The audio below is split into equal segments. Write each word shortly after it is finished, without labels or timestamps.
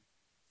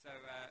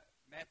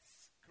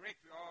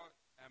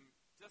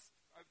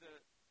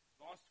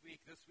last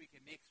week, this week,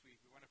 and next week,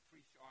 we want to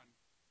preach on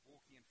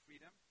walking in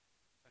freedom.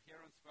 So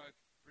Heron spoke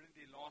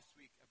brilliantly last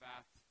week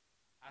about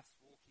us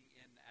walking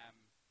in, I've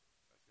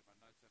got my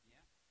notes over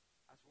here,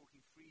 us walking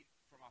free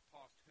from our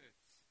past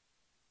hurts.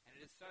 And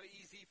it is so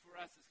easy for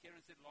us, as Heron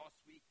said last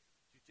week,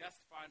 to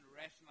justify and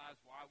rationalize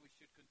why we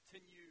should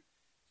continue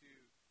to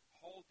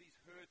hold these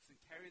hurts and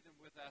carry them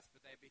with us,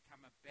 but they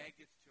become a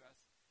baggage to us.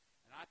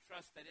 And I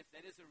trust that if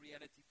that is a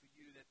reality for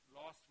you, that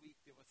last week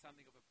there was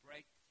something of a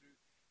breakthrough.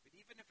 But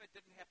even if it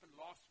didn't happen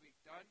last week,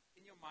 don't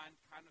in your mind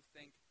kind of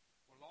think,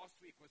 well, last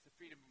week was the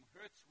Freedom from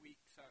Hurts week,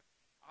 so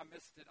I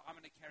missed it. I'm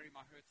going to carry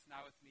my hurts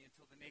now with me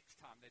until the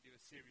next time they do a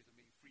series of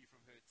being free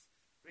from hurts.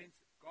 Friends,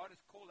 God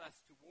has called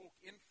us to walk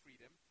in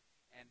freedom,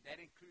 and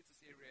that includes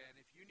this area. And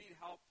if you need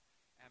help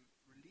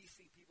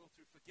releasing people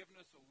through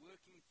forgiveness or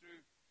working through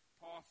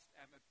past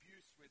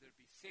abuse, whether it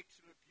be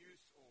sexual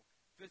abuse or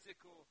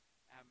physical,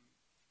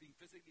 being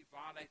physically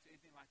violated or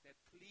anything like that,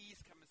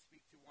 please come and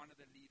speak to one of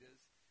the leaders.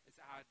 It's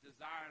our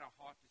desire in our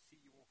heart to see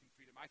you walk in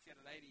freedom. I actually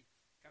had a lady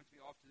come to me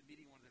after the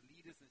meeting, one of the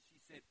leaders, and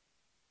she said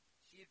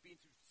she had been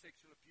through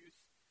sexual abuse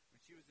when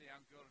she was a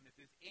young girl, and if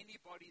there's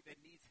anybody that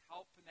needs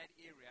help in that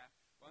area,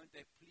 won't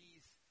they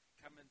please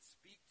come and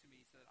speak to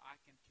me so that I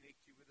can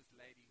connect you with this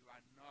lady who I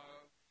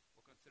know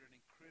will consider an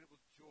incredible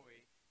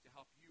joy to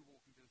help you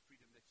walk into the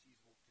freedom that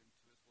she's walked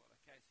into as well.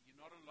 Okay, so you're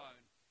not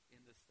alone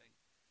in this thing.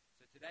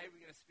 So today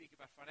we're going to speak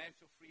about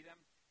financial freedom,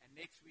 and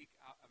next week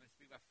I'm going to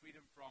speak about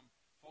freedom from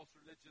false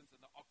religions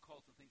and the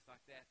occult and things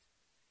like that.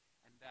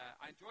 And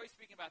I enjoy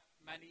speaking about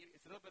money.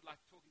 It's a little bit like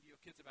talking to your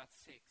kids about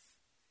sex.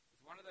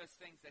 It's one of those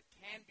things that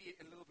can be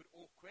a little bit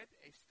awkward,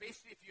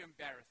 especially if you're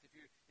embarrassed. If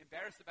you're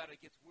embarrassed about it,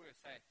 it gets worse.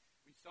 Hey,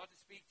 when you start to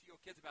speak to your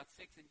kids about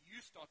sex and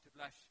you start to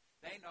blush,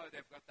 they know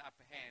they've got the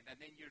upper hand, and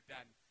then you're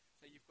done.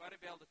 So you've got to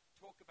be able to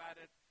talk about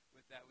it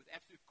with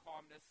absolute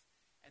calmness.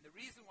 And the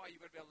reason why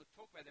you've got to be able to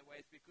talk about it that way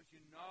is because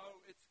you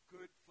know it's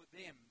good for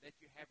them that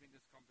you're having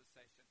this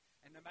conversation.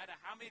 And no matter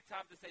how many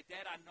times they say,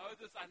 Dad, I know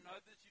this,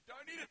 you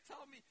don't need to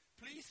tell me.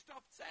 Please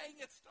stop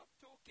saying it, stop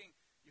talking.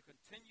 You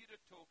continue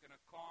to talk in a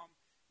calm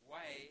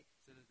way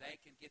so that they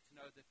can get to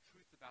know the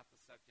truth about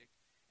the subject.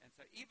 And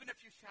so even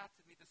if you shout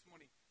at me this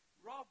morning,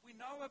 Rob, we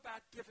know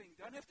about giving.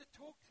 Don't have to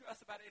talk to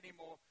us about it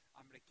anymore.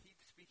 I'm going to keep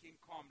speaking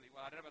calmly.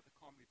 Well, I don't know about the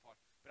calmly part,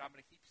 but I'm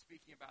going to keep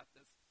speaking about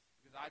this.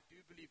 Because I do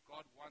believe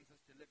God wants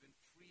us to live in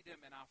freedom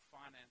in our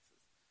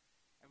finances.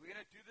 And we're going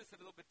to do this a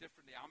little bit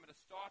differently. I'm going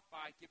to start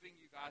by giving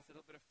you guys a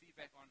little bit of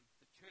feedback on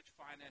the church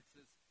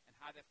finances and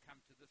how they've come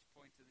to this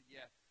point in the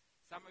year.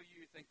 Some of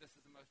you think this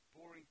is the most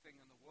boring thing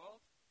in the world.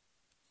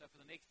 So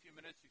for the next few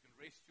minutes, you can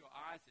rest your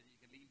eyes and you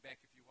can lean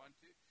back if you want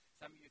to.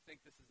 Some of you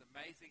think this is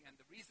amazing. And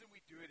the reason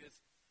we do it is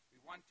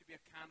we want to be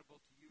accountable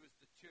to you as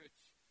the church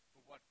for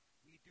what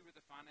we do with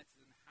the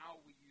finances and how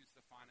we use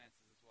the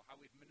finances as well,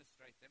 how we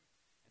administrate them.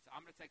 So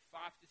I'm going to take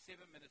 5 to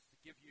 7 minutes to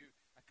give you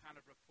a kind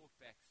of report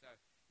back. So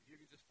if you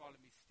can just follow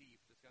me,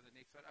 Steve. Let's go to the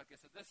next one. Okay,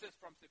 so this is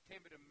from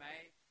September to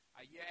May.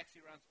 Our year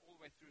actually runs all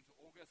the way through into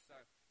August. So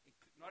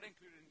not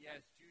included in the year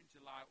is June,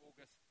 July,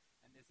 August.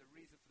 And there's a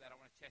reason for that. I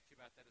want to chat to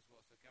you about that as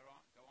well. So go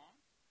on.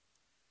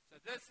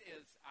 So this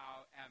is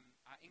our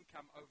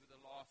income over the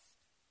last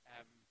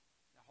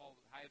the whole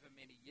however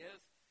many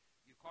years.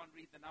 You can't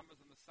read the numbers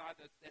on the side.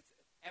 That's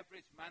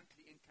average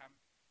monthly income.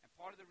 And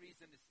part of the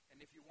reason is, and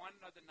if you want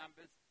to know the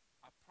numbers,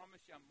 I promise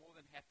you I'm more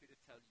than happy to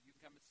tell you. You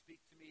can come and speak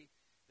to me.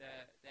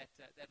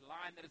 That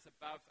line that is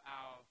above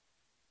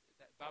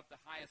the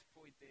highest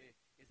point there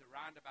is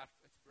around about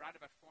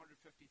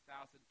 450,000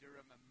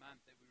 dirham a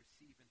month that we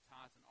receive in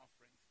tithes and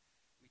offerings.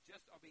 We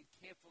just are being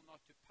careful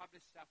not to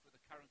publish stuff with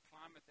the current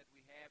climate that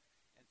we have.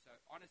 And so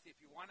honestly, if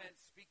you want to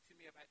speak to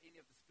me about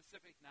any of the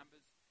specific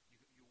numbers,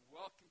 you're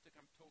welcome to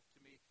come talk to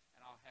me,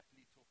 and I'll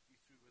happily talk you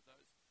through with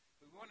those.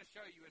 But we want to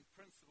show you in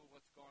principle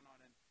what's going on.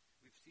 And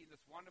we've seen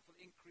this wonderful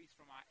increase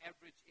from our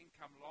average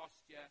income last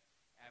year,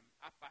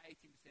 up by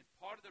 18%.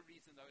 Part of the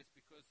reason, though, is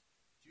because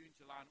June,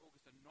 July, and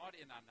August are not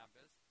in our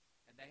numbers,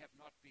 and they have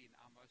not been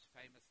our most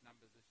famous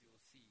numbers, as you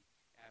will see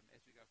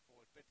as we go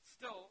forward. But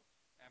still,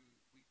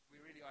 we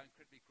really are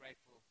incredibly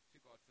grateful to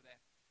God for that.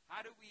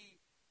 How do we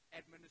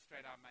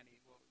administrate our money?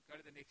 We'll go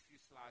to the next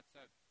few slides. So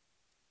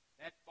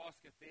that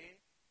basket there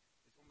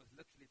is almost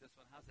literally this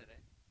one. How's that, eh?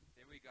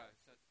 There we go.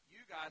 So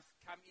you guys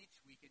come each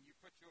week, and you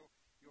put your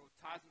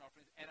tithes and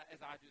offerings, and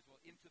as I do as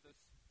well, into this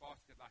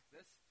basket like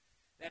this.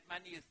 That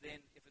money is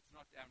then, if it's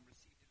not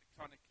received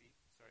electronically,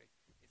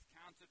 is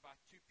counted by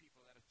two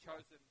people that are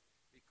chosen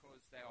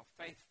because they are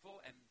faithful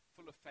and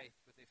full of faith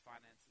with their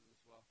finances as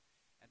well.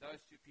 And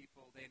those two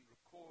people then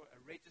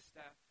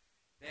register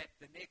that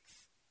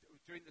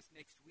during this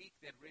next week,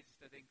 that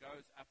register then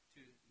goes up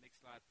to, next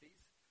slide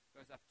please,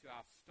 goes up to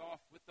our staff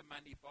with the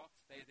money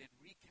box. They then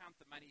recount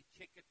the money,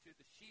 check it to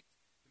the sheet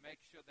to make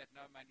sure that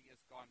no money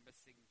has gone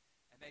missing.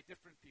 And they're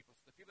different people.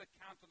 So the people that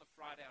count on the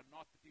Friday are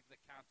not the people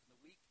that count in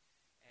the week.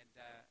 And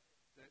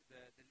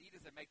the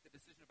leaders that make the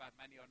decision about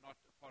money are not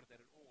a part of that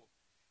at all.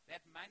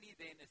 That money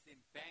then is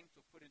banked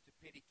or put into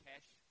petty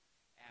cash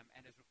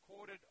and is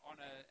recorded on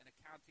an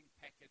accounting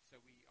package. So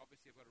we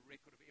obviously have got a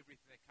record of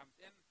everything that comes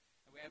in.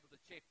 And we we're able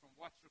to check from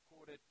what's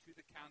recorded to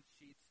the count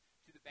sheets,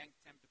 to the bank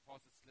temp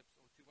deposit slips,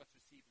 or to what's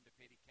received in the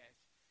petty cash.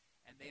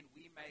 And then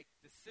we make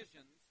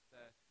decisions,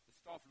 the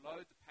staff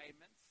load the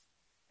payments,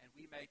 and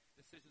we make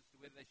decisions to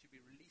whether they should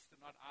be released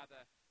or not, either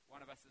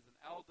one of us as an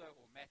elder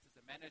or Matt as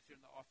a manager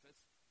in the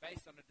office,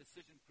 based on a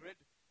decision grid.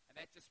 And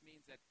that just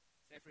means that,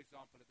 say, for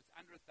example, if it's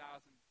under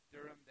 1,000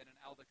 dirham, then an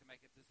elder can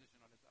make a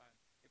decision on his own.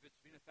 If it's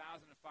between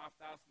 1,000 and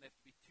 5,000, there have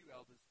to be 2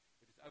 elders.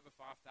 If it's over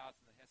 5,000,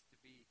 there has to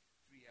be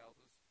 3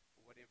 elders,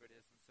 or whatever it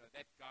is. And so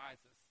that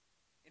guides us.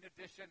 In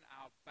addition,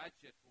 our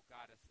budget will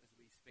guide us as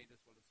we spend as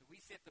well. And so we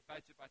set the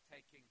budget by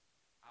taking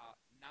our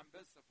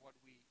numbers of what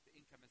the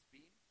income has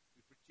been.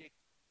 We project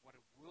what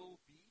it will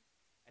be,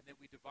 and then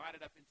we divide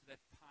it up into that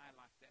pie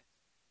like that.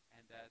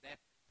 And that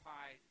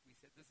pie, we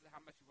said, this is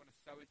how much we want to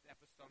sow into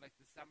apostolic,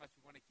 this is how much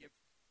we want to give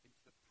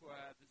into the poor,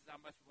 this is how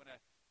much we want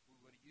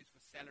to use for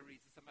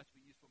salaries, this is how much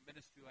we use for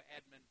ministry or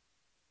admin.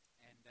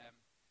 And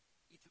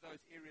each of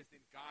those areas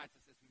then guides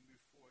us as we move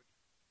forward.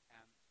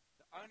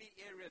 The only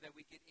area that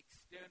we get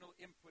external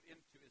input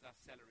into is our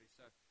salaries.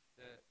 So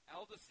the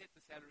elders set the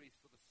salaries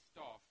for the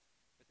staff,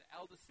 but the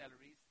elder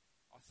salaries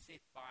are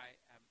set by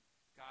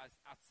guys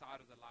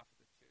outside of the life of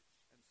the church.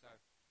 And so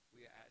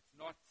it's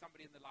not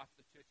somebody in the life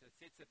of the church that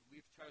sets it.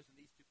 We've chosen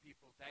these two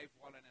people, Dave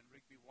Wallen and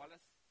Rigby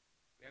Wallace.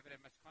 We haven't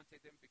had much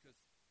contact with them because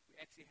we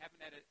actually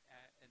haven't had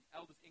an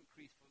elders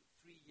increase for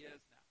 3 years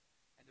now.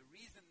 And the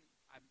reason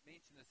I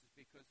mention this is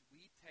because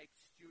we take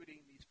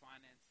stewarding these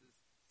finances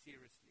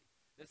seriously.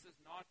 This is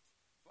not,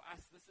 for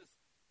us,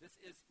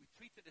 we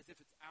treat it as if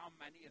it's our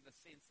money in the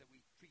sense that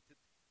we treat it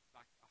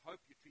like, I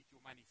hope you treat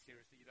your money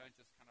seriously. You don't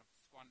just kind of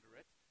squander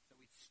it. So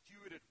we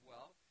steward it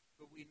well,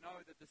 but we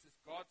know that this is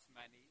God's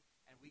money,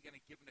 and we're going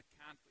to give an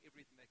account for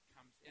everything that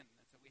comes in.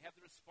 And so we have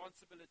the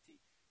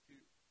responsibility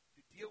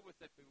to deal with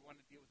it, but we want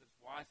to deal with it as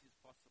wisely as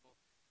possible.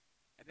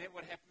 And then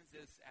what happens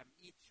is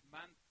each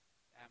month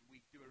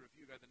we do a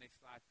review. Go to the next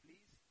slide,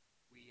 please.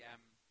 We,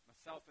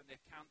 myself and the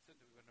accountant,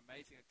 we've got an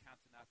amazing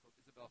accountant now called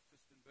Isabel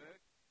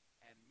Fistenberg,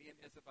 and me and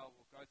Isabel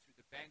will go through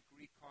the bank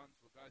recons,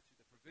 we'll go through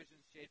the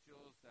provision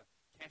schedules, the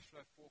cash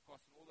flow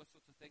forecast, and all those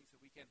sorts of things, so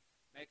we can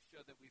make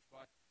sure that we've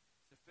got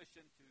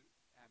sufficient to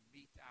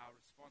meet our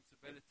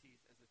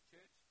responsibilities as a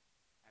church.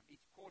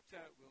 Each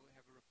quarter, we'll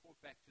have a report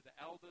back to the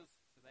elders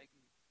so they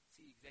can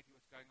see exactly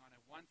what's going on.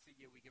 And once a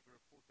year, we give a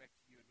report back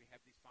to you, and we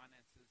have these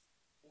finances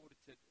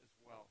audited as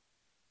well.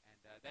 And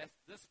that's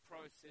this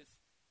process,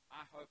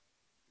 I hope,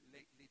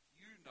 let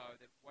you know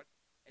that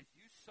as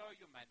you sow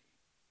your money,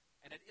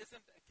 and it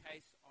isn't a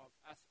case of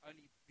us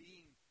only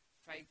being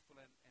faithful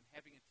and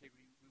having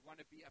integrity. We want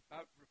to be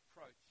above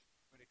reproach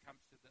when it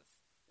comes to this.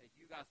 That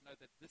you guys know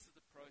that this is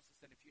a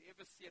process, and if you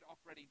ever see it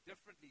operating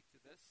differently to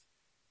this,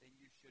 then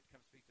you should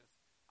come speak to us.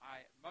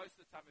 Most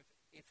of the time,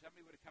 if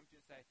somebody were to come to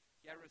you and say,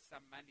 here is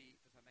some money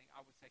for something,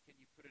 I would say, can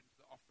you put it into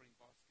the offering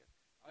basket?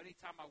 Only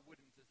time I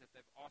wouldn't is if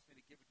they've asked me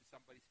to give it to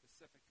somebody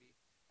specifically,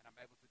 and I'm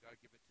able to go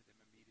give it to them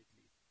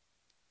immediately.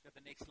 So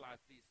the next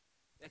slide, please.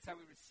 That's how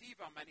we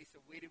receive our money,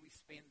 so where do we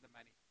spend the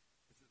money?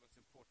 This is what's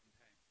important,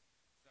 hey?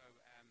 So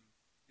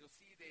you'll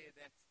see there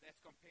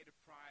that's compared to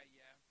prior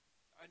year.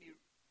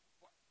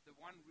 The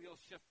one real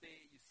shift there,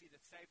 you see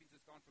that savings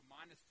has gone from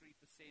minus 5%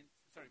 to 3%.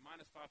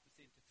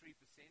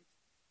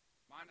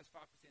 Minus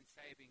 5%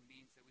 saving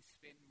means that we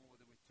spend more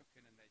than we took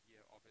in that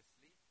year,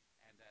 obviously,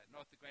 and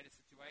not the greatest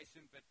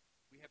situation, but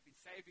we have been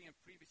saving in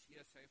previous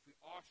years, so if we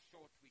are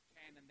short, we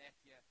can in that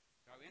year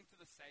go into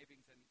the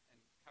savings and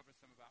cover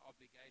some of our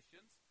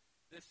obligations.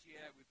 This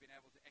year, we've been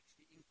able to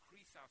actually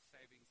increase our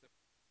savings.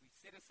 We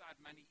set aside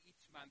money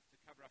each month to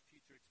cover our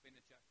future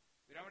expenditure.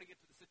 We don't want to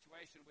get to the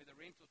situation where the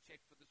rental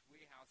check for this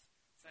warehouse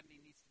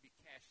suddenly needs to be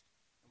cashed,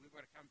 and we've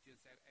got to come to you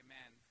and say, hey,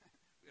 man,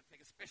 we've got to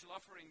take a special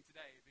offering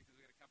today because we've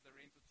got to cover the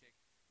rental check.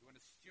 We want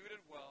to steward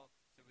it well,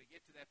 so we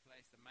get to that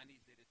place, the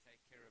money's there to take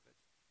care of it.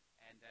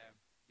 And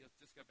you'll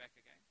just go back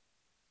again.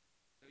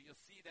 So you'll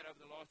see that over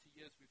the last 2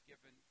 years, we've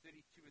given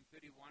 32 and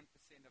 31%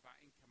 of our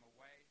income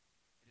away.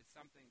 It is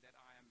something that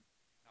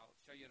I'll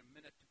show you in a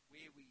minute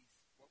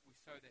what we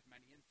sow that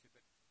money into.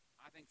 But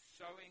I think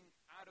sowing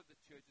out of the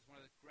church is one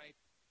of the great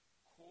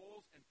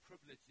calls and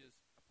privileges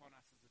upon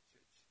us as a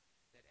church.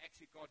 That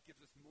actually God gives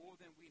us more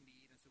than we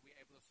need, and so we're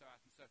able to sow out.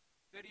 And so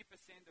 30%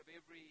 of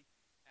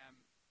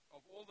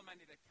of all the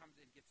money that comes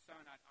in gets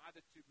sown out either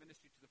to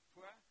ministry to the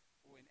poor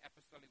or in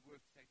apostolic work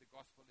to take the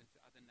gospel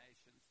into other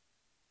nations.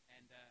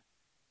 And the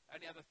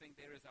only other thing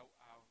there is our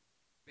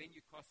venue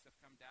costs have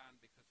come down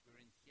because we're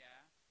in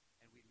here,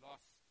 and we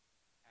lost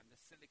the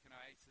Silicon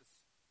Oasis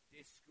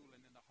desk school and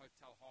then the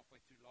hotel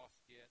halfway through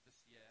this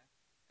year.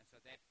 And so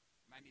that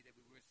money that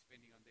we were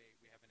spending on there,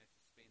 we haven't had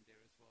to spend there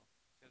as well.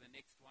 So the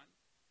next one,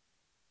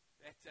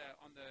 that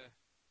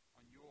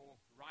on your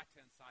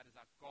right-hand side is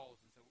our goals.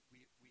 And so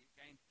we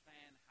again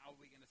plan how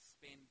we're going to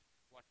spend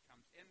what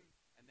comes in,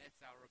 and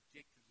that's our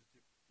objective, is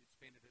to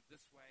spend it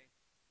this way.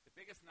 The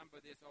biggest number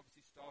there is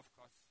obviously staff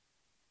costs.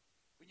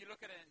 When you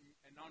look at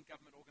a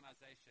non-government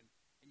organization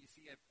and you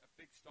see a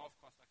big staff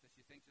cost like this,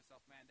 you think to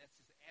yourself, man, that's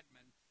just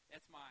admin.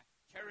 That's my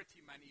charity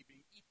money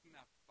being eaten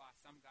up by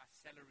some guy's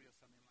salary or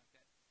something like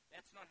that.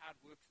 That's not how it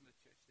works in the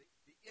church.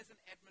 There is an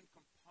admin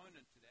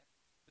component to that,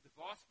 but the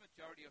vast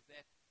majority of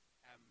that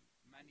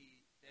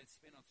money that's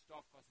spent on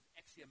staff costs is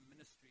actually a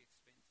ministry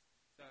expense.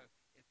 So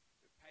it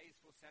pays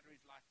for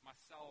salaries like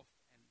myself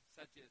and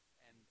Sajid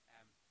and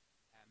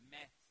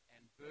Matt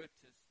and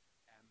Bertus,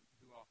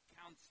 who are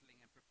counseling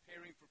and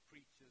preparing for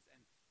preachers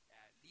and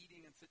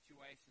leading in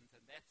situations,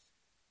 and that's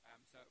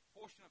so a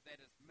portion of that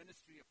is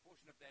ministry, a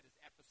portion of that is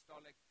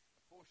apostolic,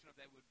 a portion of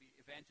that would be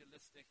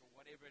evangelistic or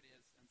whatever it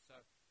is. And so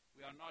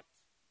we are not,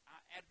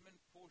 our admin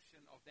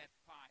portion of that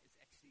pie is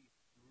actually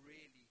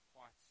really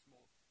quite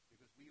small,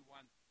 because we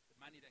want the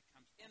money that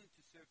comes in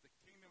to serve the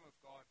kingdom of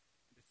God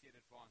and to see it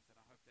advance, and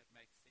I hope that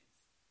makes sense.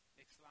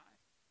 Next slide.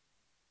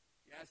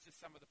 Yeah, it's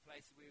just some of the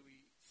places where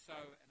we sow,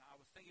 and I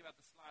was thinking about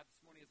the slide this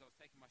morning as I was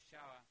taking my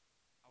shower.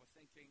 I was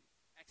thinking,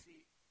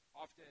 actually,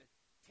 after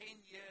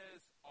 10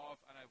 years of,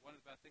 I know one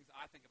of the things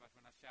I think about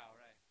when I shower,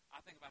 I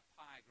think about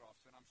pie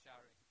graphs when I'm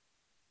showering.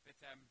 But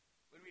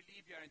when we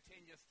leave here in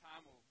 10 years'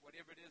 time, or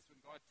whatever it is, when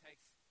God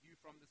takes you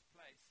from this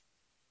place,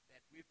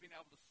 that we've been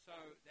able to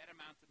sow that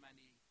amount of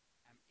money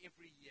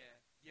every year,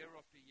 year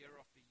after year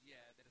after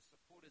year, that has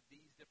supported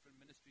these different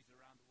ministries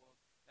around the world.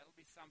 That'll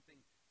be something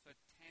so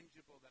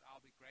tangible that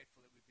I'll be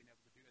grateful that we've been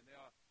able to do. And there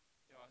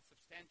are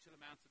substantial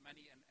amounts of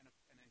money and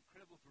an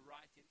incredible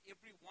variety. And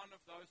every one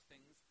of those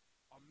things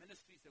are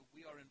ministries that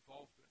we are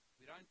involved with.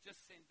 We don't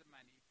just send the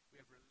money. We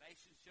have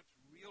relationships,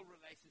 real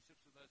relationships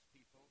with those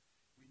people.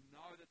 We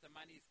know that the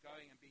money is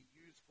going and being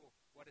used for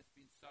what it's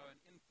been sown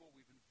in for.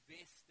 We've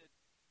invested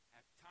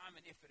time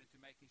and effort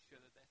into making sure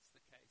that that's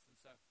the case. And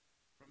so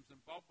from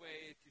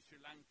Zimbabwe to Sri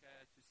Lanka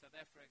to South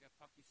Africa,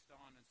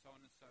 Pakistan, and so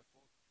on and so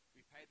forth,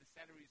 we pay the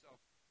salaries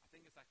of, I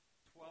think it's like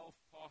 12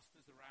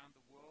 pastors around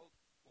the world,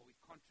 or we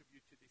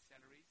contribute to their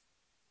salaries.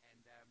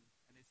 And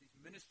there's these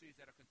ministries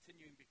that are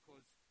continuing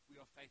because we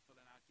are faithful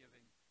in our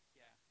giving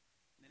here.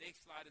 And the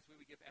next slide is where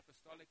we give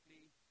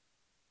apostolically,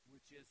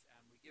 which is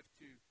we give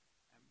to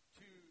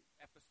two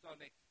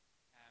apostolic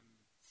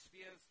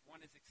spheres.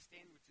 One is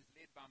Extend, which is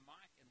led by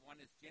Mike, and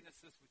one is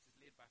Genesis, which is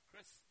led by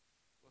Chris.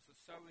 We also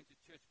sow into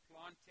church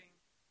planting,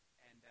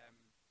 and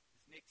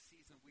this next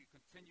season we're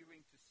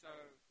continuing to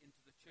sow into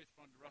the church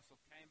plant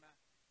Russell Kamer,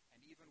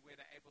 and even where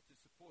they're able to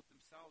support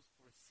themselves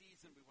for a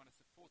season, we want to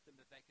support them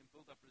that they can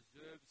build up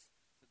reserves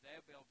so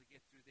they'll be able to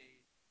get through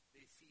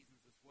their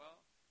seasons as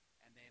well.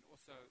 And then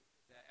also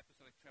the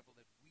apostolic travel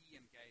that we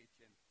engage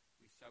in,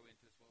 we sow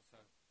into as well.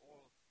 So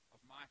all of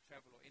my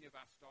travel or any of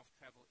our staff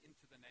travel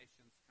into the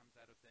nations comes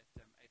out of that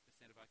 8%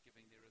 of our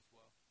giving there as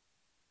well.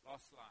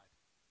 Last slide.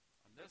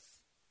 On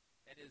this,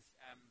 that is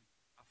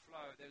our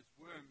flow. Those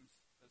worms,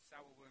 those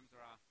sour worms,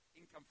 are our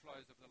income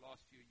flows over the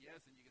last few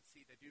years, and you can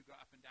see they do go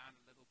up and down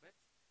a little bit.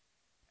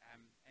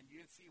 And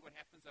you can see what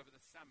happens over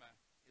the summer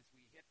is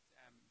we hit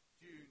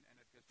June, and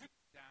it goes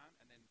down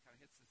and then kind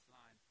of hits this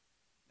line.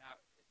 Now,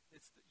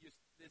 that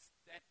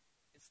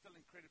is still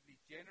incredibly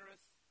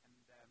generous,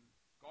 and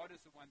God is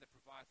the one that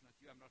provides, not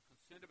you. I'm not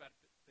concerned about it,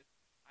 but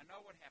I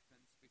know what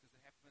happens, because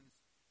it happens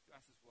to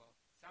us as well.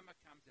 Summer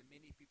comes and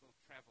many people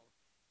travel,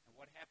 and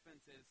what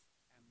happens is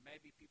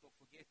maybe people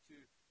forget to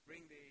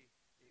bring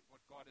what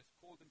God has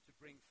called them to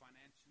bring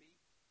financially,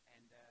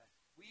 and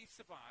we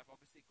survive.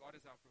 Obviously, God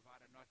is our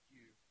provider, not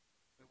you.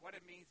 But what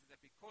it means is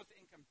that because the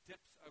income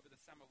dips over the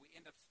summer, we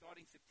end up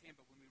starting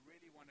September when we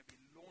really want to be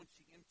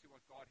launching into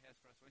what God has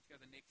for us. So let's go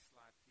to the next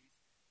slide, please.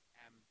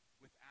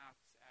 Without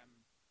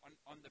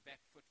on the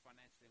back foot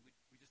financially,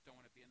 we just don't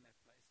want to be in that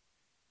place.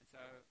 And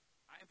so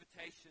our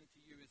invitation to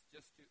you is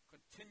just to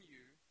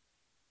continue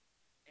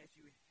as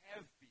you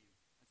have been.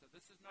 And so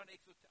this is not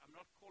I'm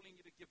not calling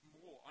you to give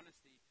more,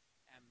 honestly,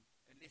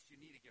 unless you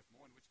need to give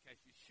more, in which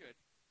case you should.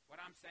 What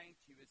I'm saying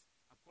to you is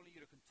I'm calling you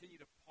to continue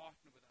to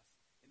partner with us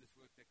in this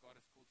work that God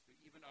has called us to,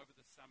 even over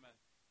the summer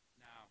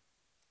now.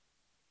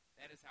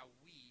 That is how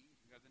we, you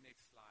can go to the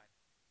next slide,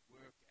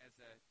 work as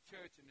a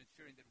church in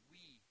ensuring that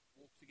we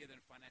walk together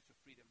in financial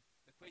freedom.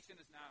 The question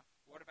is now,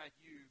 what about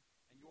you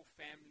and your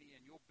family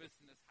and your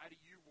business? How do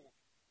you walk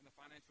in the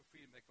financial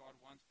freedom that God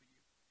wants for you?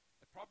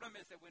 The problem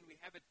is that when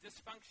we have a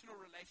dysfunctional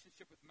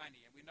relationship with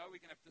money, and we know we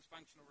can have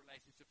dysfunctional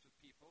relationships with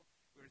people,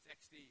 where it's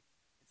actually,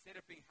 instead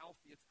of being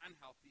healthy, it's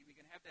unhealthy, we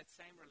can have that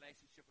same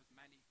relationship with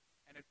money,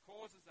 and it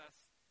causes us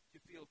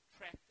to feel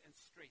trapped and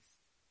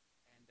stressed,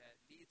 and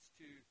leads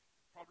to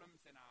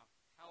problems in our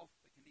health.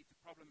 It can lead to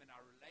problem in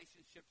our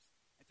relationships,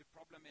 and to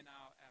problem in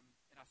our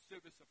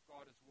service of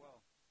God as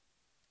well.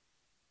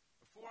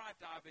 Before I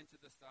dive into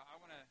this, though, I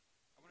want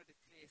to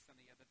declare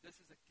something here, that this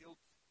is a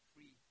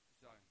guilt-free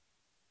zone.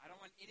 I don't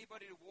want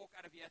anybody to walk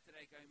out of here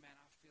today going, man,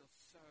 I feel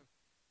so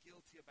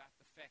guilty about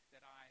the fact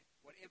that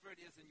whatever it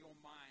is in your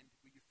mind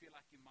where you feel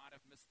like you might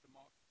have missed the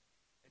mark.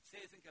 It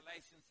says in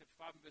Galatians chapter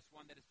 5 and verse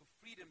 1 that it's for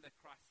freedom that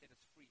Christ set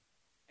us free.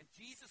 And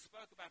Jesus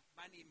spoke about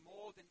money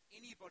more than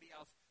anybody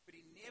else, but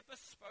he never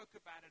spoke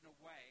about it in a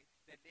way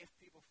that left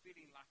people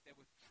feeling like they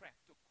were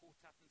trapped or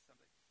caught up in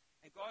something.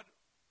 And God,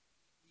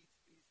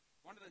 he's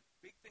one of the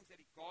big things that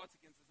he guards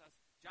against is us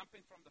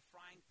jumping from the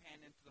frying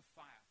pan into the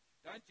fire.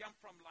 Don't jump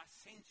from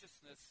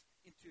licentiousness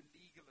into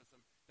legalism.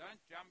 Don't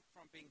jump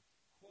from being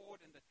caught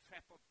in the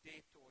trap of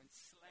debt or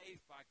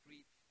enslaved by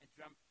greed and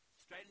jump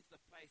straight into the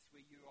place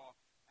where you are,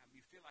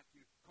 you feel like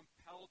you're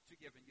compelled to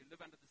give and you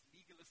live under this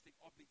legalistic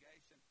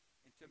obligation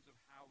in terms of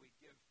how we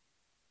give.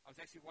 I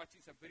was actually watching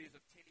some videos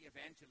of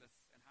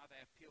televangelists and how they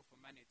appeal for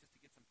money just to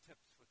get some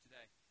tips for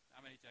today.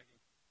 I'm only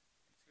joking.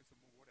 Let's get some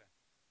more water.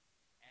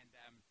 And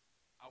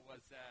I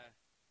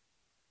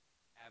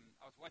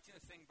was watching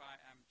this thing by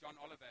John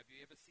Oliver. Have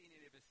you ever seen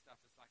any of his stuff?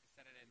 It's like a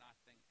Saturday night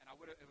thing. And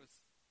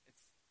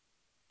it's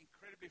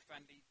incredibly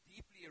funny,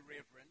 deeply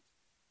irreverent.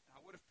 And I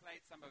would have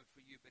played some of it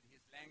for you, but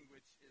his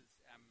language is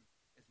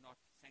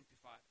not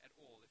sanctified at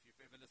all, if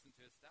you've ever listened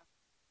to his stuff.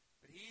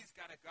 But he's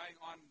got it going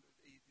on.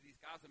 These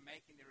guys are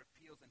making their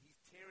appeals, and he's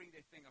tearing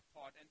their thing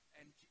apart, and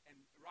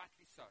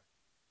rightly so.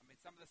 I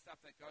mean, some of the stuff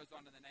that goes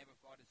on in the name of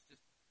God is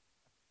just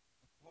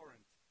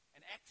abhorrent.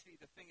 And actually,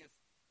 the thing is,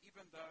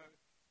 even though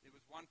there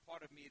was one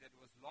part of me that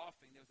was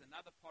laughing, there was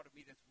another part of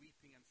me that's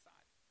weeping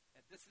inside.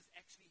 That this is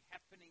actually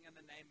happening in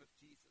the name of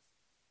Jesus.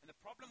 And the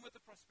problem with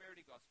the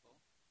prosperity gospel,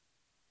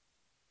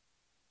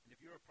 and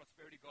if you're a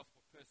prosperity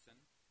gospel person,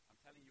 I'm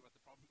telling you what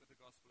the problem with the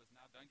gospel is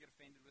now, don't get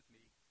offended with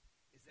me,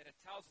 is that it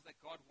tells us that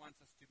God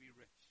wants us to be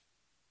rich.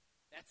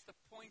 That's the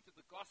point of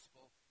the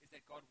gospel, is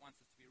that God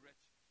wants us to be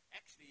rich.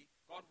 Actually,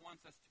 God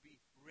wants us to be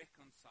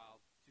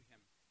reconciled to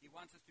Him. He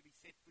wants us to be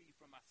set free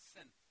from our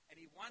sin. And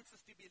He wants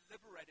us to be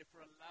liberated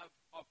for a love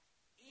of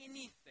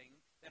anything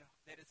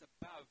that is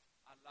above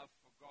our love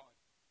for God.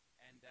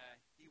 And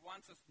He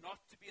wants us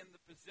not to be in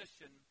the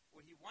position,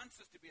 or He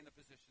wants us to be in the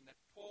position that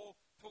Paul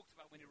talks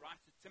about when he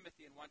writes to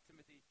Timothy in 1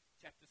 Timothy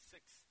chapter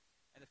 6.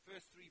 And the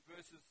first 3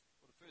 verses,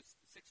 or the first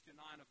 6 to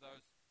 9 of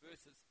those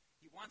verses,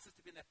 He wants us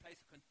to be in that place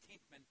of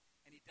contentment,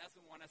 and He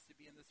doesn't want us to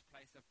be in this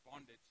place of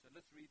bondage. So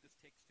let's read this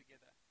text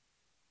together.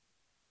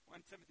 1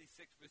 Timothy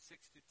 6, verse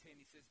 6 to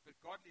 10, he says, "But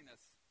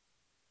godliness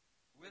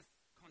with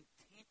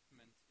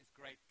contentment is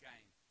great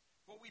gain."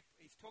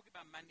 He's talking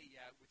about money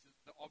here, which is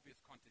the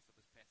obvious context of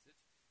this passage.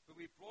 "But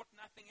we brought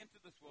nothing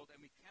into this world, and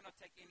we cannot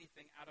take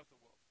anything out of the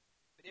world.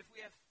 But if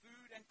we have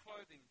food and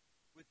clothing,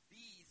 with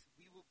these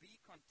we will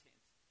be content."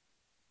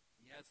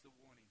 Here's the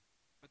warning.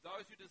 "But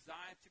those who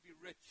desire to be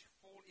rich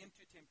fall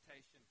into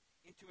temptation,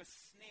 into a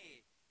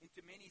snare,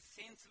 into many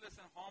senseless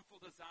and harmful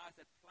desires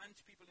that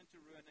plunge people into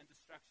ruin and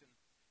destruction.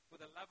 For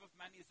the love of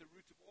money is the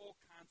root of all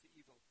kinds of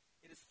evil.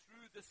 It is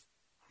through this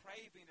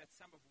craving that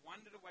some have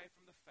wandered away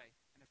from the faith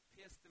and have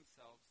pierced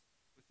themselves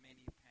with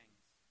many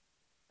pangs."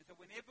 And so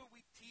whenever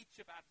we teach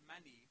about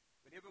money,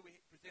 whenever we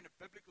present a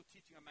biblical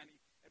teaching on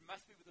money, it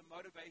must be with the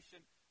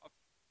motivation of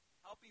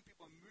helping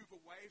people move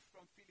away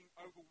from feeling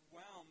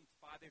overwhelmed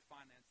by their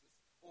finances,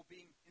 or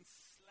being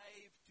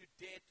enslaved to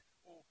debt,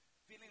 or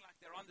feeling like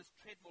they're on this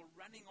treadmill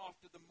running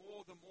after the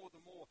more.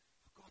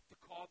 I've got the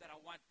car that I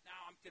want.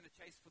 Now I'm going to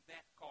chase for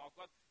that car. I've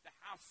got the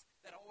house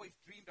that I always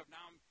dreamed of.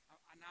 Now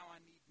I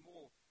need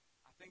more.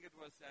 I think it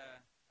was,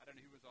 I don't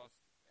know who was asked,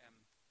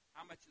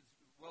 how much is,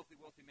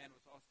 wealthy man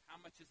was asked, how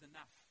much is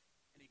enough?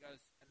 And he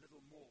goes, a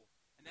little more.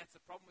 And that's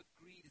the problem with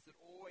greed, is it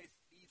always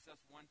leaves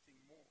us wanting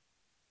more.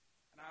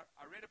 And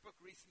I read a book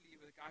recently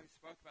with a guy who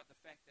spoke about the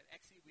fact that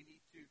actually we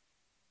need to,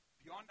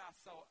 beyond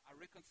our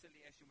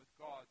reconciliation with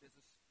God, there's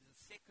a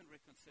second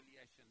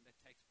reconciliation that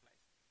takes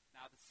place.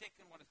 Now, the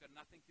second one has got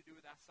nothing to do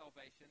with our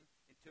salvation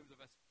in terms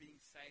of us being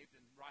saved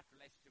and right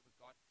relationship with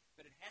God,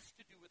 but it has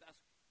to do with us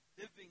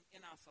living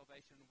in our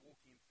salvation and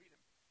walking in freedom.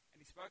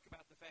 And he spoke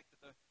about the fact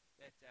that the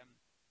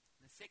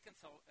second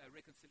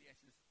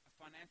reconciliation is a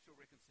financial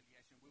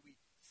reconciliation, where we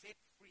set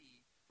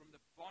free from the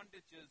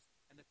bondages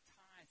and the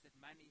ties that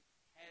money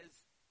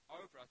has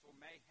over us, or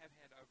may have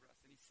had over us.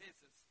 And he says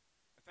this,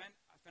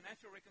 a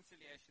financial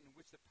reconciliation in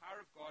which the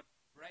power of God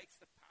breaks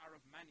the power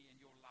of money in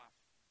your life.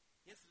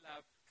 His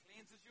love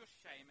cleanses your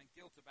shame and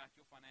guilt about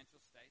your financial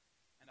state,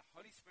 and the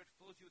Holy Spirit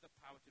fills you with the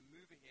power to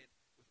move ahead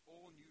with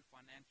all new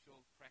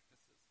financial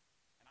practices.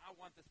 And I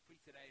want this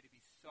today to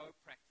be so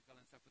practical,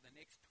 and so for the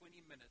next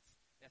 20 minutes,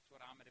 that's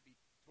what I'm going to be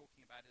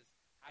talking about, is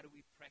how do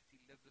we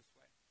practically live this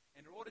way.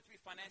 And in order to be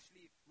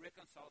financially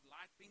reconciled,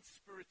 like being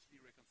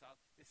spiritually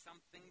reconciled, there's some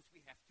things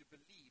we have to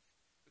believe.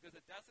 Because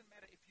it doesn't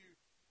matter if you,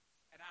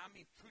 and I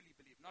mean truly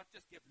believe, not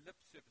just give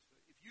lip service.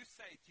 If you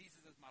say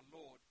Jesus is my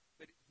Lord,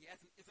 but He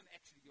isn't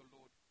actually your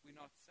Lord, we're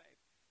not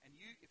saved. And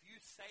if you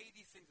say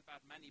these things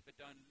about money but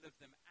don't live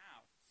them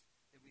out,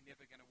 then we're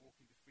never going to walk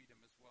into freedom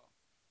as well.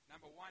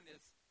 Number one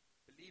is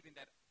believing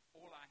that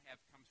all I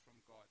have comes from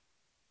God.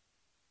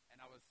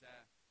 And I was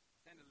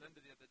saying to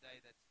Linda the other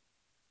day that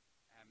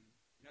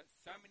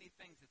so many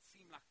things that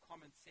seem like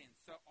common sense,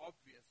 so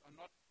obvious, are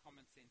not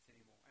common sense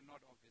anymore, and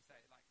not obvious.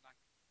 Like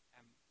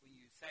when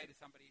you say to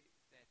somebody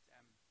that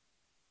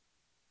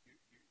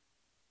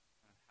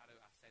how do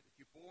I say that?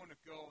 You're born a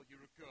girl,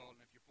 you're a girl, and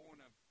if you're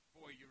born a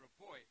boy, you're a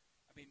boy.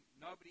 I mean,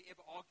 nobody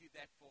ever argued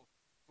that for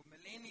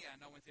millennia.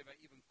 No one's ever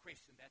even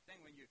questioned that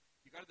thing. When you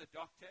go to the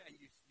doctor and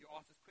you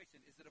ask this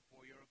question, is it a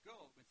boy or a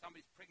girl? When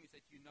somebody's pregnant,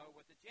 that you know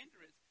what the gender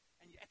is,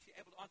 and you're actually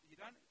able to answer. You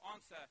don't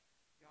answer,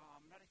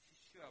 I'm not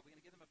actually sure. We're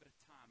going to give them a bit of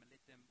time and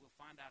we'll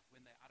find out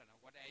when they, I don't know,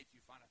 what age you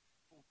find out,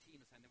 14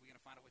 or something, then we're going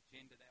to find out what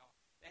gender they are.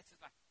 That's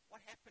just like, what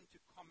happened to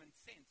common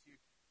sense? You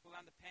pull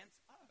down the pants,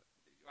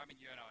 I mean,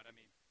 you know what I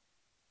mean.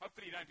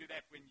 Hopefully you don't do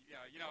that when,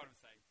 you know what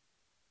I'm saying.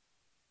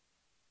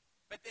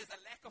 But there's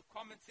a lack of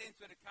common sense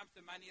when it comes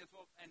to money as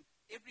well. And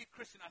every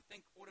Christian, I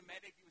think,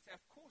 automatically would say,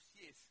 of course,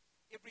 yes,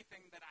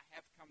 everything that I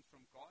have comes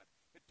from God.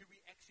 But do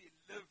we actually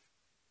live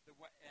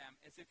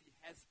as if he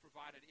has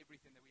provided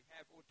everything that we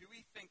have? Or do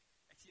we think,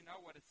 actually, you know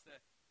what, it's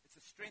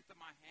the strength of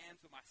my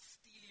hands or my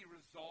steely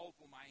resolve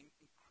or my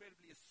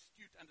incredibly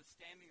astute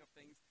understanding of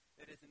things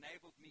that has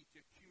enabled me to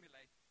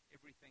accumulate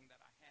everything that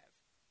I have.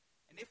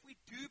 And if we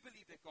do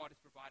believe that God has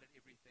provided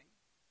everything,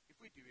 if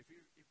we believe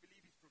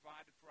he's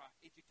provided for our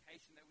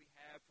education that we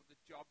have, for the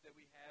job that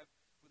we have,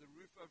 for the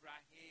roof over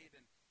our head,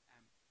 and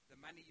the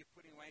money you're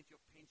putting away into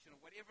your pension,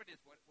 or whatever it is,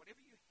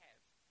 whatever you have,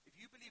 if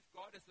you believe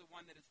God is the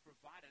one that has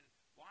provided,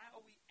 why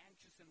are we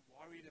anxious and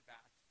worried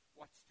about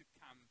what's to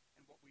come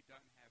and what we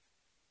don't have?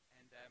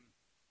 And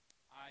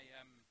I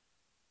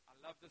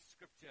love this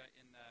scripture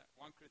in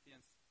 1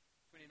 Corinthians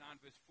 29,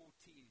 verse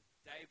 14.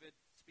 David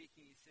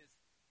speaking, he says,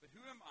 "But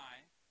who am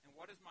I, and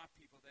what is my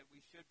people, that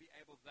we should be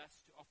able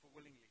thus to offer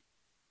willingly?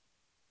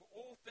 For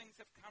all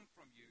things have come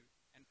from you,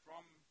 and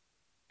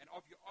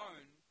of your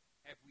own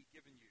have we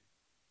given you."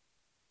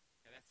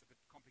 Okay, that's a bit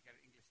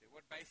complicated English there.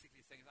 What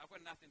basically saying is, I've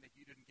got nothing that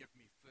you didn't give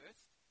me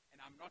first, and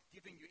I'm not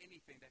giving you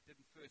anything that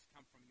didn't first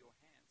come from your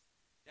hands.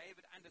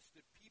 David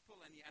understood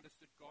people, and he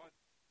understood God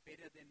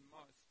better than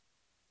most.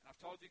 And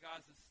I've told you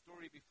guys this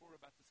story before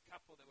about this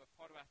couple that were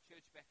part of our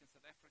church back in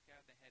South Africa.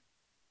 They had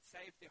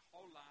saved their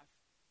whole life,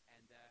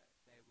 and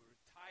they were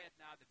retired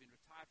now. They've been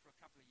retired for a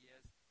couple of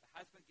years. The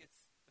husband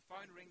the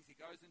phone rings. He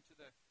goes into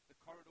the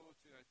corridor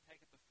to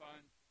take up the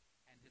phone,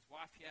 and his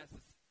wife hears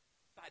this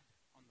thud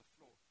on the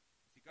floor.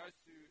 She goes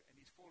through, and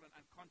he's fallen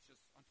unconscious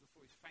onto the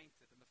floor. He's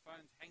fainted, and the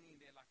phone's hanging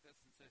there like this.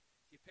 And so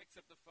she picks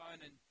up the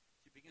phone, and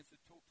she begins to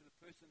talk to the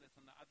person that's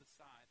on the other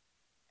side.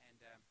 And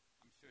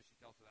I'm sure she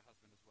dealt with her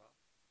husband as well.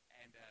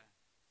 And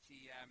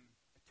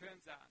it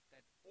turns out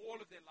that all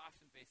of their life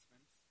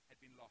investments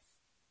had been lost.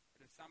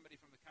 It was somebody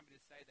from the company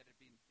to say that it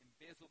had been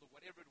embezzled or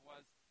whatever it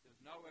was. There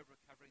was no way of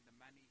recovering. The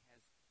money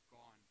has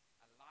gone.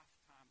 A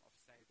lifetime of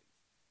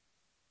savings.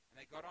 And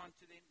they got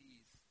onto their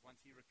knees once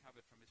he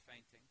recovered from his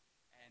fainting.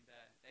 And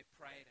they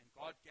prayed, and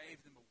God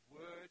gave them a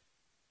word.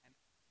 And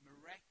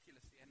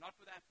miraculously, and not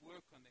without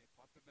work on their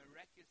part, but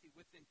miraculously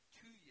within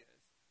 2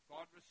 years,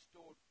 God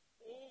restored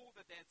all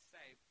that they had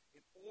saved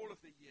in all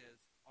of the years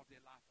of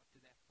their life up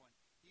to that point.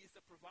 He is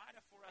the provider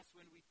for us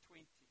when we're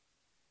 20,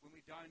 when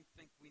we don't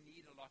think we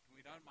need a lot, when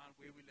we don't mind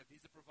where we live.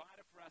 He's a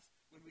provider for us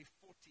when we're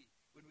 40,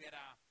 when we're at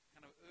our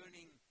kind of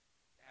earning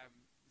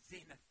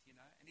zenith,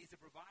 and he's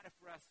a provider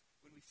for us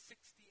when we're 60,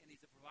 and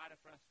he's a provider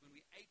for us when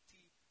we're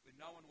 80, when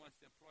no one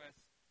wants to employ us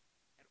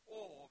at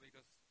all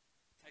because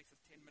it takes us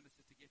 10 minutes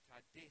just to get to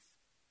our desk,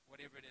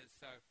 whatever it is.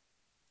 So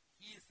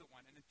he is the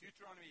one. And in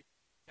Deuteronomy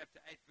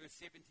chapter 8, verse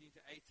 17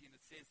 to 18,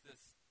 it says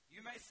this: "You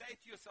may say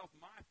to yourself,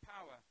 my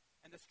power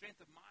and the strength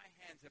of my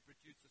hands have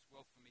produced this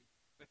wealth for me.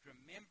 But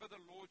remember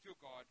the Lord your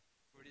God,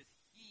 for it is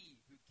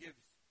he who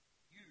gives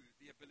you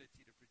the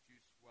ability to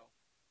produce wealth."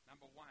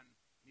 Number one,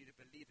 we need to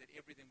believe that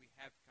everything we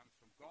have comes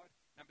from God.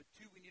 Number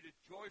two, we need to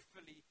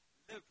joyfully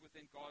live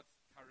within God's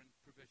current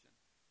provision.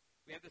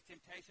 We have this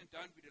temptation,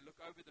 don't we, to look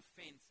over the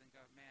fence and go,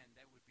 man,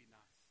 that would be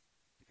nice.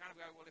 To kind of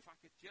go, well, if I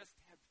could just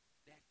have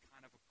that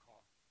kind of a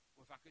car,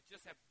 or if I could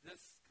just have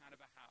this kind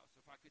of a house,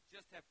 or if I could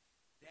just have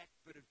that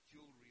bit of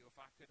jewelry, or if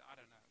I could, I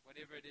don't know,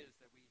 whatever it is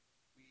that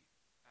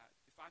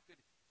if I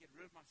could get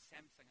rid of my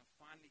Samsung and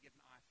finally get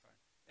an iPhone.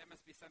 That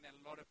must be something that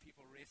a lot of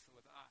people wrestle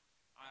with.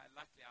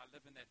 Luckily, I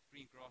live in that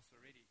green grass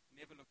already.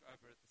 Never look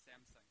over at the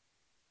Samsung.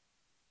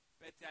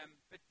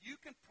 But you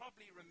can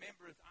probably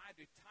remember, as I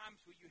do, times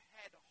where you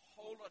had a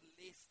whole lot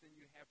less than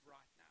you have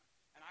right now.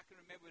 And I can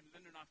remember when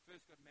Linda and I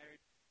first got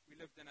married, we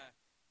lived in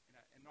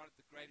not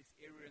the greatest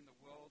area in the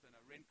world, in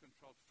a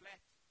rent-controlled flat.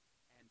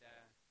 And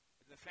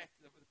the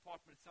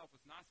apartment itself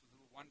was nice. It was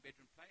a little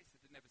one-bedroom place. It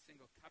didn't have a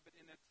single cupboard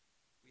in it.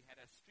 We had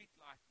a street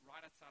light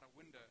right outside our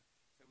window.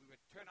 So we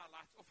would turn our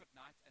lights off at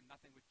night and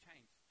nothing would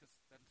change because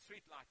the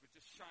street light would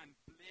just shine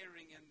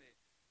blaring in there.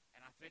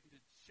 And I threatened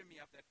to shimmy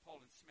up that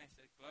pole and smash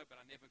that globe, but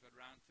I never got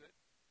around to it.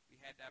 We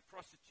had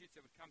prostitutes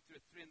that would come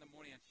through at 3 in the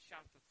morning and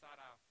shout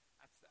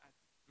outside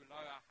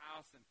below our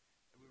house, and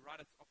we were right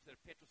opposite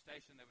a petrol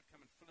station. They would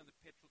come and fill in the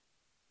petrol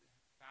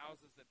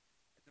houses at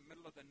the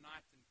middle of the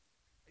night, and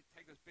they'd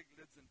take those big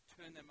lids and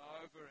turn them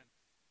over. And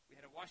we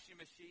had a washing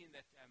machine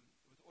that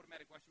it was an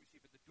automatic washing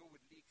machine, but the door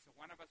would leak, so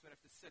one of us would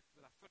have to sit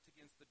with our foot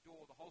against the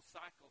door the whole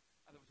cycle,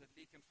 otherwise it would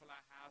leak and fill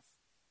our house.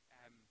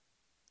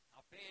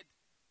 Our bed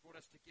brought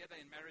us together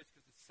in marriage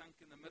because it sunk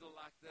in the middle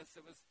like this.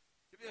 There was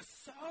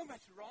so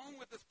much wrong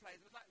with this place.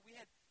 It was like we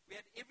had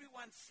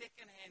everyone's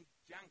second-hand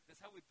junk.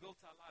 That's how we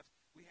built our lives.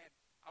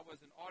 I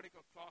was an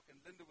article clerk, and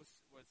Linda was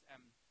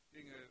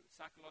doing a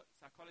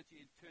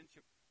psychology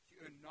internship. She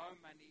earned no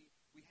money.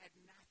 We had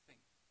nothing.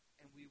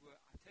 And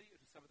I tell you,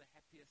 it was some of the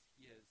happiest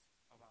years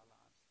of our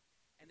lives.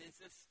 And there's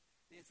this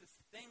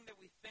thing that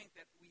we think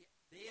that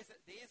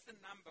there's the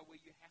number where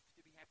you have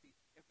to be happy.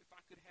 If I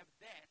could have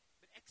that,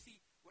 but actually,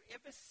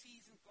 whatever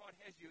season God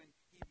has you in,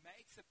 He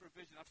makes a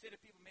provision. I've said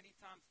to people many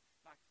times,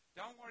 like,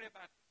 don't worry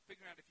about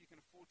figuring out if you can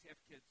afford to have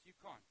kids. You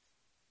can't.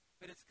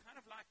 But it's kind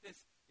of like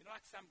this,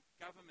 like some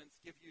governments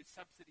give you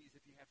subsidies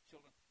if you have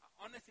children. I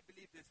honestly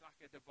believe there's like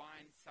a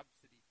divine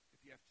subsidy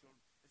if you have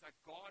children. It's like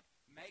God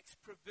makes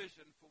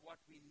provision for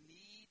what we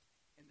need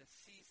in the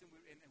season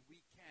we're in, and we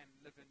can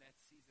live in that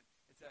season.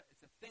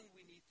 It's a thing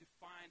we need to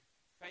find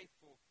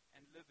faithful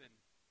and live in.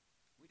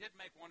 We did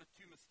make one or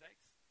two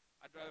mistakes.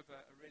 I drove a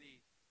really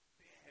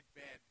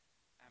bad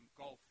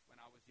Golf when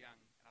I was young,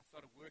 and I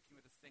started working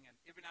with this thing, and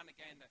every now and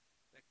again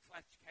the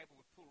clutch cable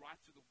would pull right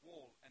through the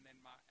wall, and then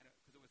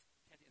because it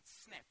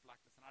snapped like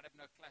this, and I'd have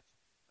no clutch.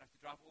 I'd have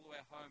to drive all the way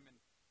home and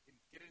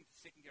get it into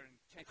second gear and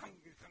change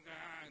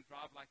and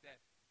drive like that.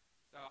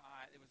 So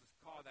there was this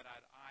car that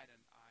I'd eyed,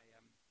 and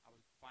I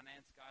was a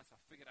finance guy, so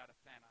I figured out a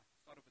plan. I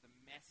started with a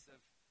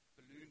massive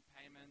balloon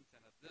payment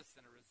and this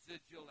and a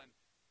residual, and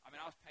I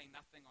was paying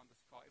nothing on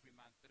this car every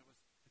month, but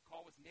the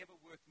car was never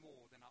worth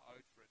more than I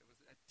owed for it. It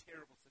was a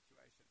terrible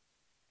situation.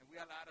 And we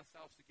allowed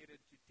ourselves to get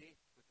into debt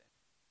with that.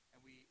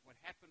 And what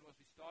happened was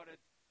we started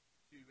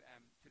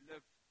to live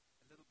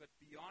a little bit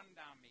beyond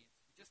our means.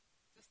 Just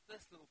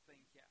this little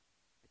thing here.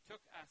 It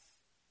took us,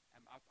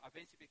 I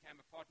eventually became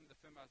a partner in the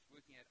firm I was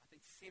working at, I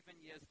think 7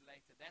 years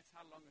later. That's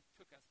how long it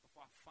took us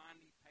before I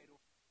finally paid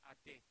off our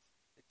debt.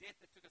 The debt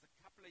that took us a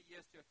couple of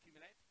years to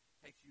accumulate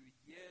takes you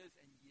years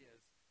and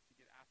years to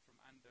get out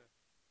from under.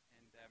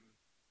 And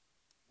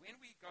when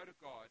we go to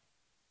God,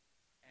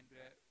 and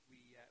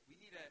we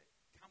need to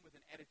come with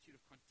an attitude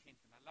of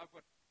contentment. I love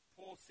what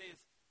Paul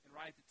says in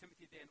writing to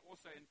Timothy there, and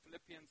also in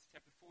Philippians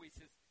chapter 4, he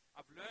says,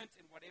 I've learned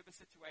in whatever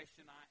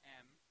situation I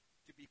am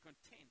to be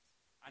content.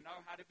 I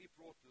know how to be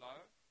brought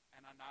low,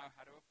 and I know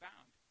how to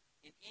abound.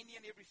 In any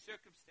and every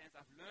circumstance,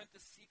 I've learned the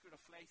secret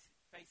of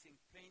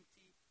facing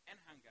plenty and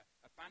hunger,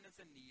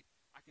 abundance and need.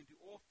 I can do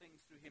all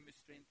things through Him who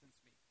strengthens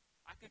me.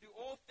 I can do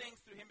all things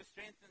through Him who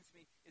strengthens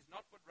me is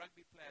not what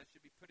rugby players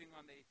should be putting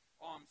on their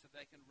arms so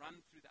they can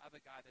run through the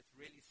other guy that's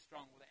really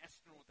strong, or the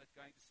astronaut that's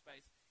going to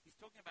space. He's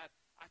talking about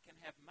I can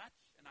have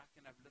much and I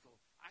can have little.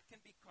 I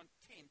can be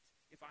content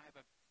if I have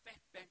a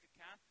fat bank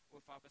account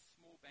or if I have a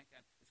small bank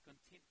account. It's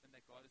contentment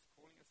that God is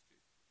calling us to.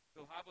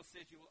 Bill Hybels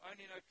says you will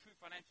only know true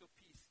financial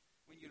peace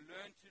when you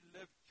learn to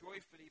live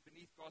joyfully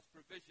beneath God's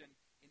provision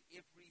in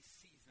every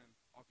season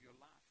of your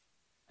life.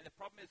 And the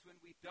problem is when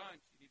we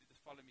don't, you need to just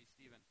follow me,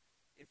 Stephen.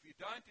 If you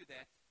don't do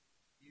that,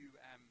 you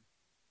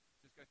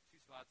just go 2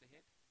 slides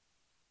ahead.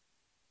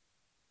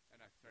 Oh,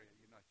 no, sorry,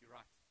 you're not. You're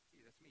right.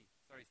 See, that's me.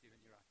 Sorry,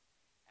 Stephen, you're right.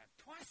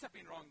 Twice I've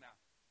been wrong now.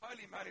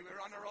 Holy moly, we're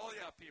on a roll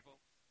here,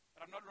 people.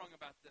 But I'm not wrong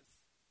about this.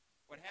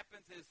 What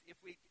happens is if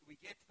we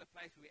get to the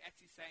place where we're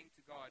actually saying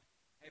to God,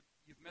 hey,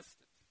 you've missed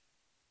it.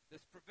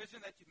 This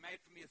provision that you've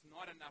made for me is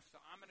not enough, so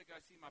I'm going to go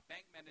see my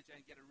bank manager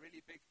and get a really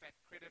big fat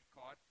credit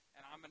card,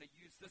 and I'm going to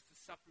use this to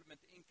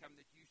supplement the income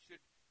that you should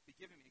be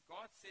giving me.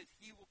 God says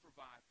He will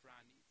provide for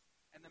our needs.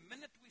 And the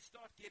minute we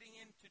start getting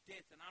into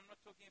debt, and I'm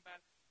not talking about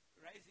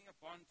raising a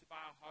bond to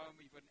buy a home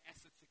where you've got an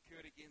asset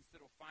secured against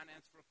it or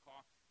finance for a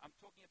car. I'm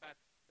talking about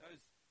those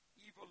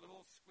evil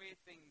little square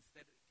things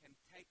that can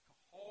take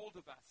hold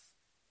of us.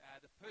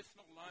 The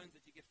personal loans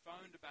that you get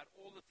phoned about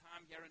all the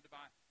time here in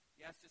Dubai.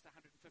 Yeah, it's just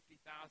 $150,000.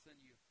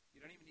 You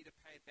don't even need to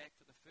pay it back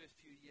for the first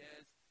few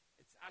years.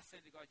 It's us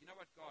saying to God, you know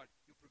what, God,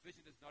 your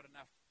provision is not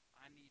enough.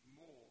 I need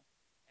more.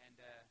 And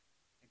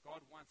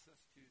God wants us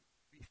to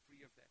be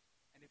free of that.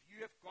 And if you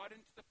have got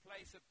into the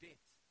place of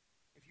debt,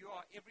 if you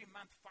are every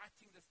month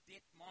fighting this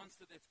debt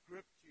monster that's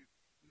gripped you,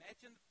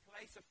 imagine the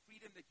place of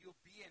freedom that you'll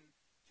be in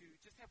to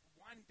just have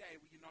one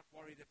day where you're not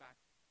worried about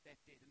that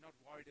debt and not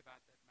worried about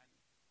that money.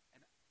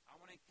 And I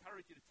want to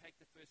encourage you to take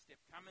the first step.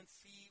 Come and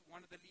see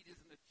one of the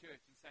leaders in the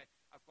church and say,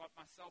 I've got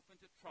myself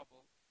into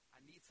trouble. I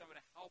need someone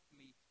to help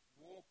me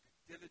walk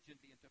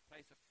diligently into a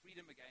place of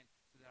freedom again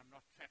so that I'm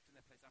not trapped in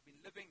that place. I've been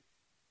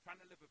trying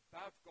to live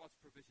above God's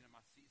provision in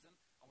my season.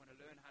 I want to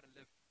learn how to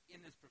live in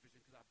His provision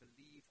because I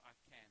believe I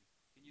can.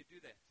 Can you do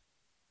that?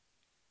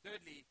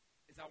 Thirdly,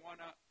 is I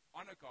want to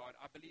honor God.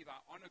 I believe I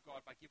honor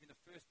God by giving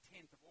the first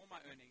tenth of all my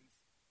earnings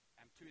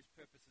to His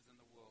purposes in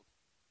the world.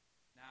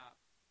 Now,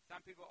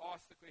 some people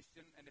ask the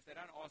question, and if they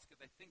don't ask it,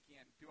 they're thinking,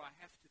 do I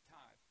have to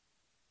tithe?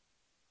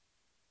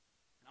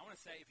 And I want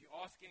to say, if you're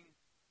asking,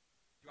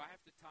 do I have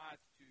to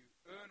tithe to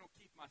earn or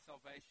keep my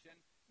salvation?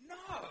 No!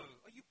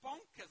 Are you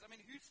bonkers? I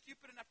mean, who's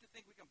stupid enough to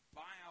think we can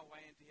buy our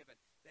way into heaven?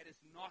 That is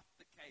not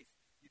the case.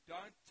 You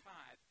don't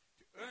tithe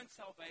to earn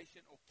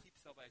salvation or keep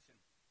salvation.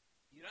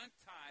 You don't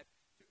tithe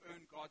to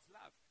earn God's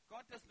love.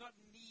 God does not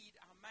need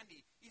our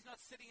money. He's not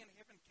sitting in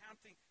heaven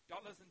counting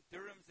dollars and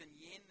dirhams and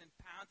yen and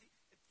pounds.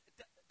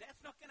 That's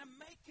not going to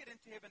make it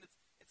into heaven.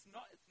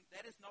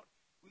 That is not,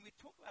 when we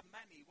talk about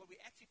money, what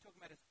we're actually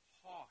talking about is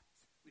heart.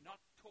 We're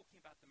not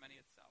talking about the money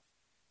itself.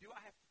 Do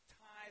I have to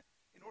tithe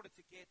in order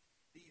to get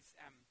these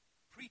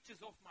preachers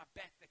off my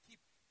back that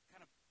keep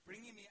kind of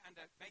bringing me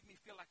under, making me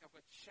feel like I've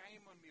got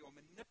shame on me or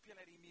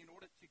manipulating me in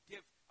order to give,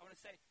 I want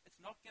to say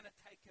it's not going to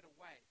take it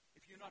away.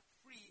 If you're not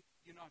free,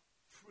 you're not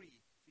free.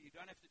 So you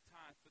don't have to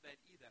tithe for that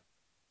either.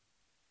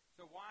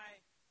 So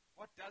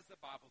what does the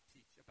Bible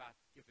teach about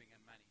giving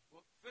and money?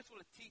 Well, first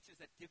of all, it teaches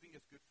that giving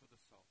is good for the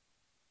soul.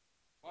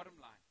 Bottom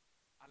line.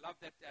 I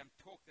love that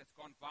talk that's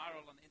gone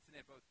viral on the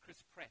internet about Chris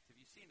Pratt. Have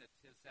you seen it?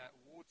 His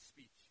award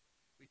speech.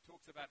 Where he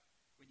talks about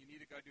when you need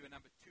to go do a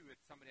number 2 at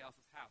somebody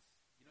else's house.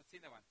 You've not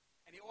seen that one?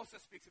 And he also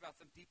speaks about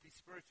some deeply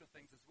spiritual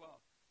things as well.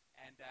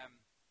 And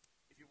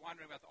if you're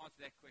wondering about the answer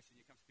to that question,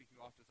 you come speak to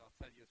me afterwards. I'll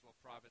tell you as well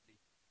privately.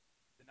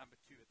 The number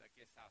 2 at that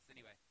guest house.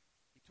 Anyway,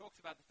 he talks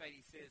about the fact,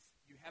 he says,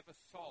 you have a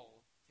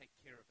soul, take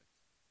care of it.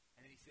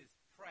 And then he says,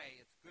 pray,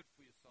 it's good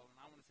for your soul. And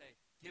I want to say,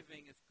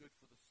 giving is good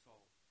for the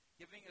soul.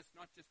 Giving is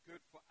not just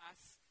good for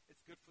us,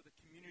 it's good for the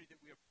community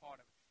that we are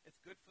part of. It's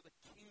good for the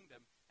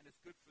kingdom, and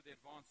it's good for the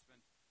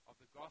advancement of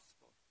the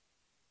gospel.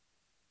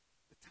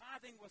 The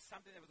tithing was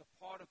something that was a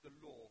part of the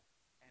law,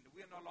 and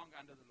we are no longer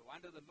under the law.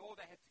 Under the law,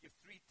 they had to give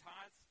 3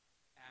 tithes,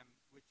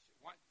 which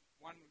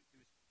one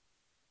was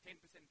 10%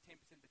 and 10%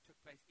 that took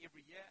place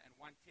every year, and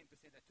 10%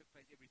 that took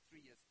place every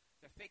 3 years.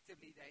 So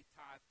effectively, they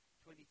tithe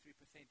 23%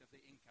 of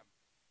their income.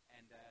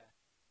 And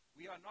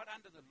we are not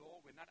under the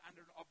law. We're not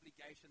under an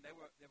obligation. They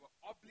were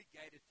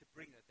obligated to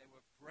bring it. They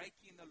were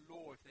breaking the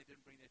law if they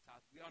didn't bring their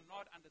tithe. We are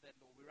not under that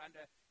law. We're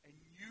under a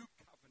new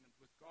covenant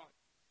with God.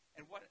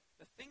 And what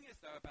the thing is,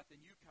 though, about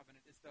the new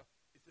covenant is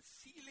the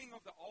sealing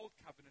of the old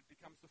covenant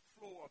becomes the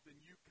floor of the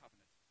new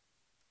covenant.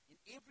 In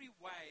every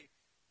way,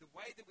 the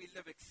way that we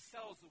live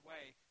excels the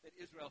way that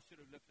Israel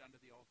should have lived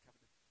under the old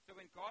covenant. So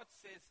when God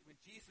says,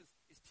 when Jesus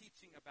is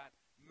teaching about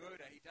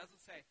murder, he doesn't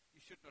say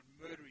you should not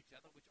murder each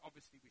other, which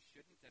obviously we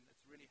shouldn't, and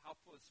it's really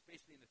helpful,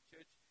 especially in the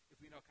church,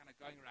 if we're not kind of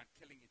going around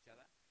killing each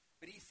other.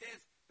 But he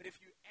says, but if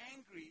you're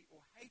angry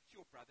or hate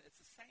your brother, it's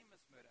the same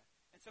as murder.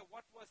 And so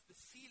what was the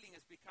ceiling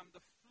has become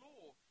the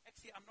floor.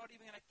 Actually, I'm not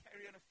even going to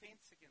carry an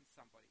offense against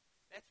somebody.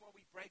 That's why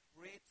we break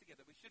bread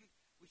together. We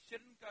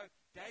shouldn't go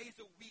days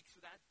or weeks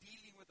without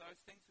dealing with those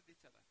things with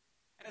each other.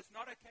 And it's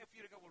not okay for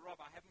you to go, well, Rob,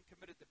 I haven't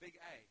committed the big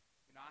A.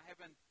 I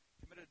haven't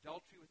committed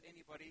adultery with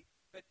anybody.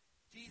 But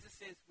Jesus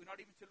says we're not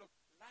even to look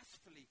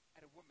lustfully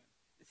at a woman.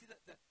 You see,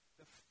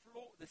 the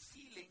floor, the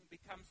ceiling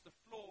becomes the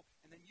floor,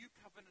 and the new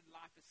covenant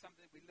life is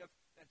something that we live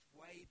that's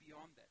way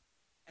beyond that.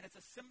 And it's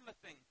a similar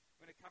thing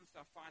when it comes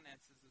to our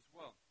finances as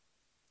well.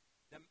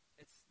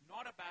 It's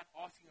not about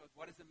asking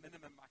what is the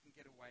minimum I can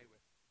get away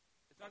with.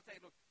 It's not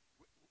saying, look,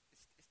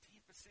 it's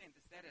 10%,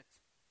 is that it?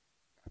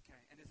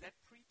 Okay, and is that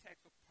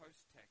pre-tax or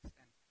post-tax?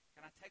 And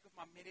can I take off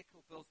my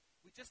medical bills?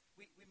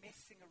 We're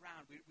messing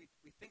around.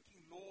 We're thinking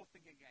law,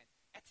 thinking again.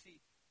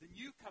 Actually, the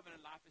new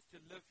covenant life is to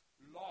live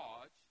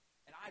large,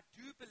 and I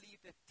do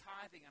believe that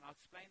tithing, and I'll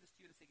explain this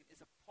to you in a second,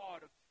 is a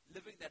part of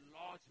living that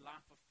large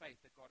life of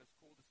faith that God has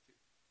called us to.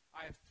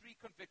 I have 3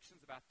 convictions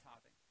about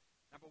tithing.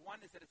 Number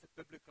 1 is that it's a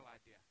biblical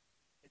idea.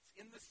 It's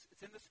in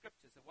the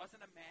scriptures. It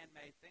wasn't a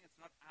man-made thing.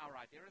 It's not our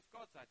idea. It's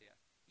God's idea.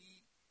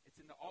 It's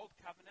in the Old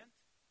Covenant,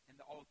 in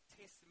the Old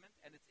Testament,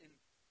 and it's in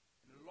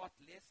a lot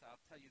less, I'll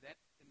tell you that,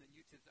 in the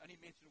New Testament. It's only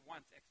mentioned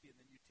once, actually, in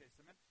the New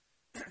Testament.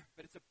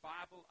 But it's a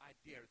Bible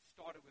idea. It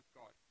started with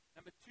God.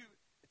 Number 2,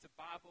 it's a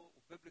Bible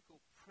or biblical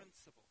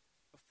principle.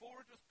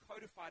 Before it was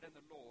codified in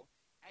the law,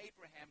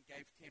 Abraham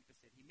gave 10%.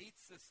 He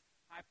meets this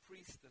high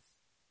priest, this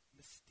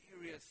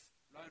mysterious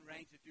Lone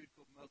Ranger dude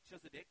called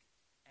Melchizedek,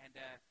 and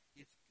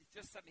he's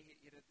just suddenly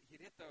he'd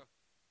hit the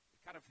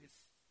kind of his,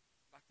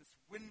 like this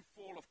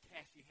windfall of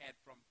cash he had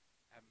from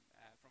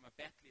a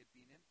battle he had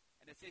been in.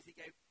 And it says he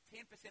gave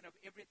 10% of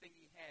everything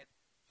he had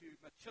to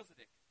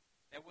Melchizedek.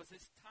 That was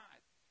his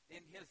tithe.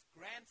 Then his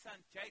grandson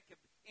Jacob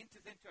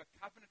enters into a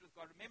covenant with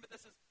God. Remember,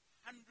 this is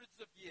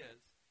hundreds of years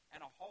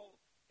and a whole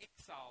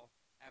exile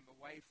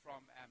away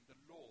from the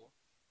law.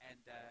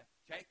 And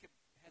Jacob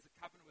has a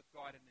covenant with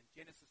God. And in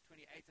Genesis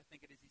 28, I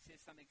think it is, he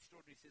says something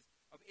extraordinary. He says,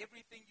 of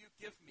everything you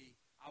give me,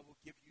 I will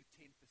give you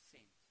 10%.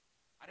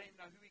 I don't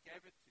even know who he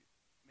gave it to.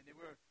 I mean, there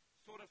were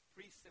sort of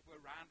priests that were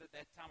around at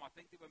that time. I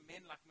think there were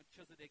men like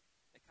Melchizedek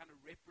that kind of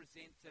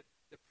represented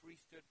the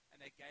priesthood,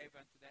 and they gave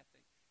unto that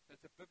thing. So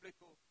it's a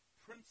biblical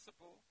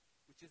principle,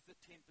 which is the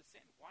 10%.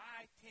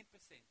 Why 10%?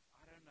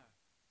 I don't know.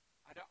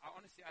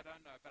 Honestly, I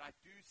don't know. But I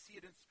do see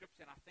it in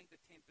Scripture, and I think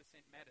the 10%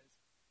 matters.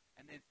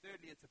 And then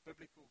thirdly, it's a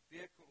biblical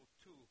vehicle or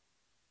tool.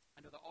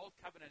 Under the Old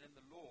Covenant in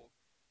the law,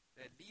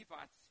 the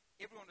Levites,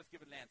 everyone was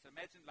given land. So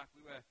imagine like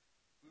we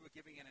were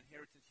giving an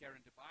inheritance here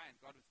in Dubai, and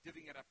God was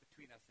divvying it up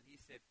between us. And he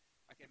said,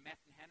 okay,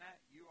 Matt and Hannah,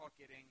 you are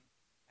getting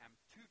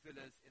 2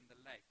 villas in the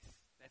lakes.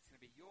 That's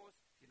going to be yours.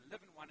 You're going to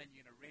live in one, and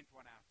you're going to rent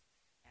one out.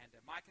 And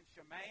Mike and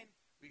Charmaine,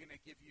 we're going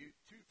to give you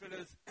 2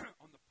 villas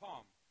on the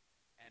Palm.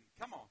 And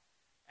come on.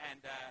 And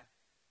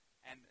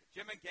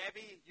Jim and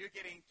Gabby, you're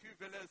getting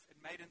 2 villas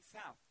in Maiden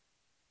South.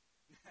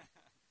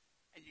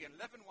 And you're going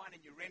to live in one, and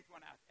you rent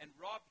one out. And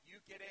Rob,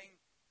 you're getting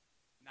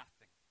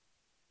nothing.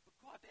 But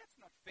God, that's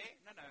not fair.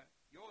 No.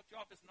 Your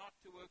job is not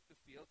to work the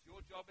fields.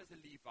 Your job as a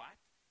Levite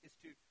is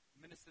to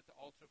minister at the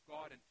altar of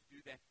God and to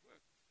do that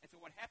work. And so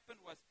what happened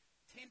was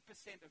 10%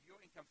 of your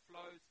income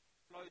flowed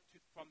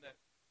from the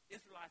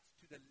Israelites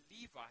to the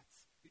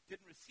Levites who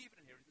didn't receive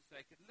an inheritance so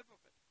they could live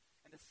off it.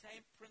 And the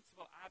same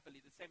principle, I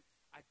believe, the same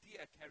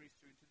idea carries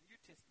through into the New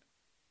Testament.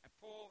 And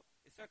Paul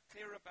is so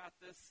clear about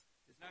this.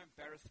 There's no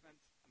embarrassment.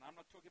 And I'm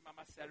not talking about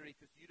my salary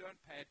because you don't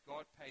pay it.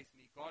 God pays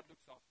me. God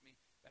looks after me.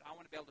 But I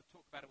want to be able to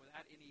talk about it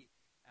without any,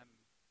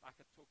 like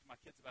I talk to my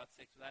kids about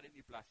sex, without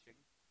any blushing.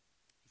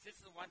 He says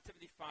in 1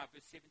 Timothy 5,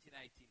 verse 17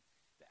 and 18,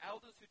 the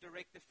elders who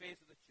direct the affairs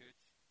of the church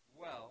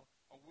well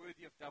are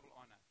worthy of double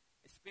honor,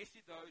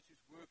 especially those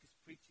whose work is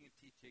preaching and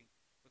teaching.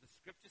 For the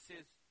scripture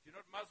says, do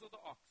not muzzle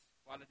the ox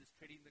while it is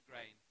treading the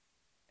grain.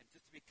 And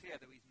just to be clear,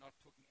 that he's not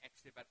talking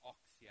actually about ox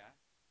here.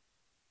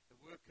 The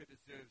worker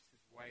deserves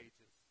his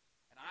wages.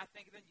 And I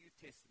think in the New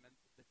Testament,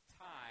 the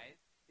tithe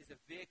is a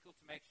vehicle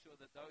to make sure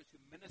that those who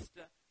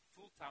minister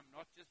full-time,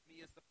 not just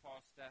me as the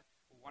pastor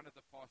or one of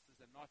the pastors,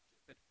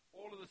 but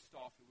all of the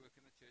staff who work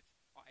in the church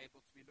are able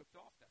to be looked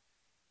after.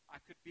 I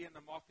could be in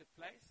the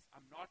marketplace.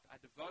 I'm not. I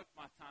devote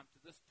my time to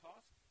this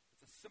task.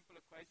 It's a simple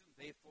equation.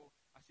 Therefore,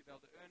 I should be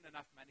able to earn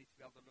enough money to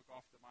be able to look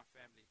after my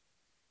family.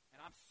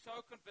 And I'm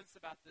so convinced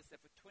about this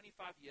that for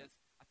 25 years,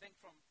 I think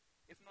from,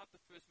 if not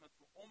the first month,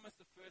 for almost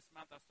the first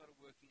month I started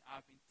working,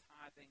 I've been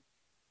tithing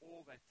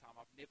all that time.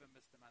 I've never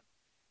missed a month.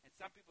 And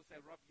some people say,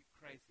 Rob, you're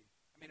crazy.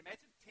 I mean,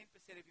 imagine 10%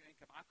 of your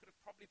income. I could have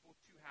probably bought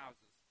 2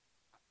 houses.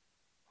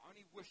 I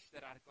only wish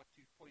that I'd got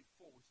 2.4,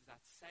 which is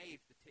I'd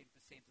saved the 10%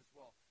 as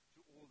well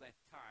through all that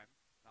time.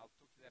 And I'll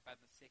talk to that about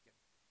in a second.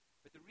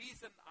 But the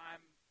reason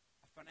I'm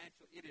a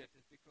financial idiot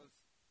is because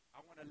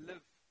I want to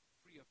live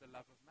free of the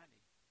love of money.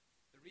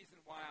 The reason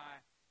why I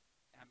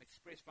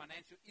express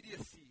financial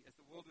idiocy, as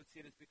the world would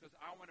say it, is because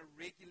I want to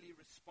regularly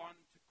respond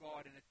to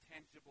God in a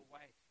tangible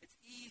way. It's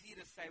easy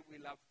to say we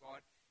love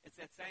God. It's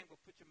that saying,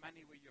 well, put your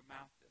money where your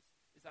mouth is.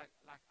 It's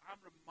like I'm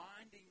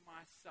reminding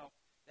myself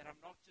that I'm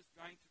not just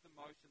going through the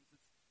motions.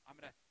 I'm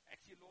going to,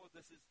 actually, Lord,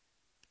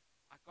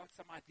 I got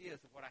some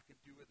ideas of what I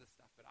can do with this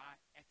stuff, but I'm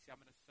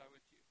going to sow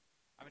it to you.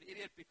 I'm an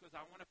idiot because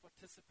I want to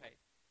participate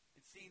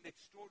in seeing the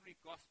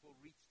extraordinary gospel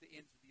reach the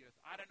ends of the earth.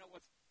 I don't know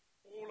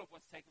all of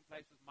what's taken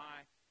place with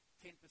my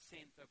 10%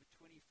 over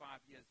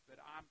 25 years,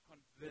 but I'm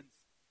convinced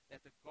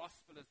that the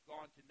gospel has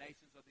gone to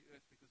nations of the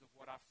earth because of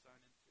what I've sown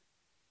into.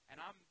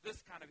 And I'm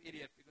this kind of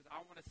idiot because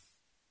I want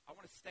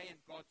to stay in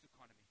God's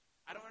economy.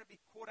 I don't want to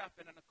be caught up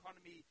in an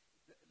economy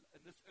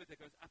in this earth that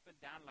goes up and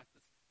down like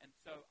this. And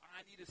so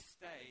I need to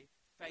stay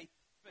faith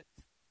fit.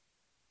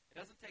 It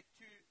doesn't take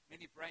too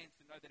many brains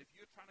to know that if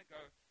you're trying to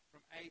go from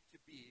A to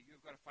B,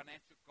 you've got a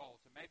financial goal.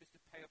 So maybe it's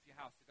to pay off your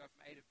house, to go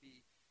from A to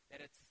B,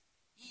 that it's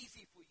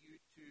easier for you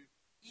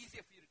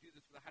to do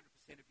this with 100%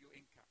 of your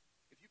income.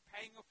 If you're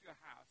paying off your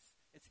house,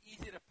 it's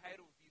easier to pay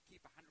it off if you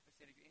keep 100%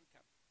 of your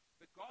income.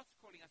 But God's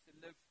calling us to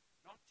live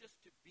not just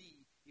to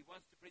be. He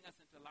wants to bring us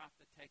into a life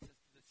that takes us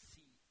to the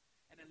sea.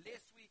 And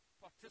unless we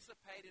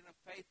participate in a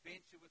faith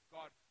venture with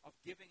God of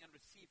giving and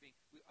receiving,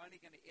 we're only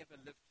going to ever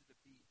live to the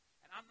B.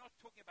 And I'm not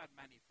talking about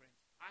money, friends.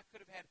 I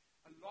could have had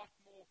a lot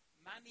more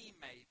money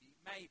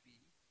maybe,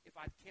 if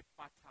I'd kept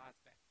my tithes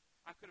back.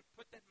 I could have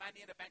put that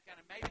money in a bank account,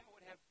 and maybe I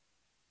would have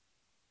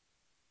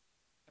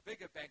a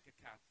bigger bank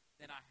account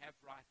than I have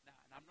right now.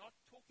 And I'm not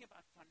talking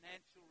about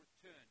financial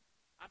return.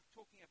 I'm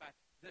talking about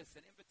this,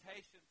 an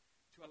invitation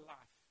to a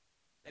life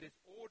that is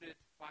ordered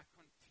by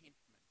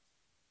contentment,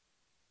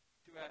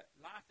 to a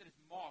life that is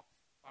marked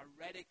by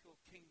radical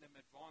kingdom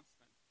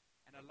advancement,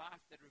 and a life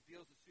that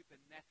reveals the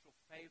supernatural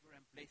favor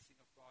and blessing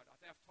of God. I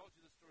think I've told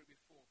you the story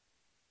before,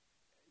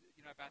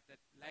 about that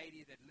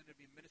lady that Linda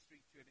had been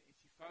ministering to, and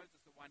she phones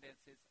us the one day and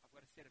says, I've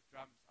got a set of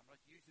drums. I'm not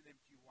using them.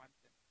 Do you want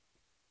them?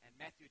 And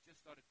Matthew had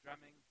just started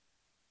drumming.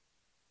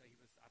 So he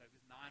was 9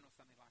 or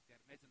something like that.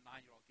 Imagine a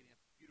 9-year-old getting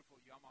a beautiful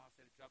Yamaha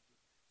set of drums with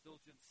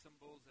zildjian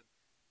cymbals and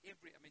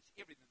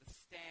everything, the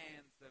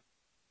stands, the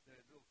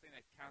little thing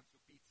that counts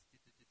your beats,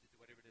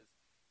 whatever it is.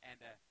 And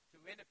so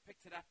we went and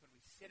picked it up, and we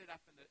set it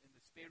up in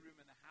the spare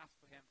room in the house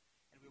for him.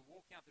 And we were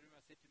walking out the room.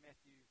 I said to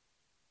Matthew,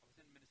 I was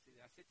in ministry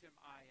there. I said to him,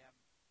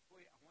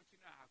 boy, I want you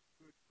to know how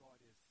good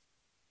God is.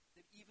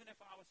 That even if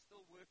I was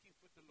still working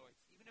for Deloitte,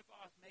 even if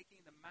I was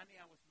making the money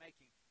I was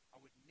making, I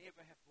would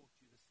never have bought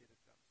you the set of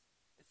drums.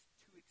 It's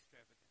too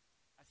extravagant.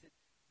 I said,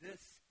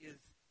 this is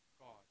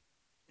God.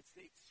 It's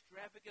the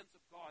extravagance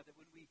of God that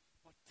when we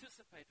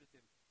participate with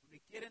him, when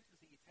we get into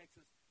this thing, he takes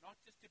us not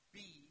just to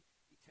be,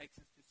 he takes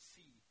us to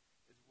see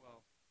as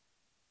well.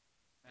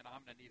 Man,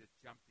 I'm going to need to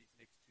jump these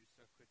next two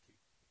so quickly.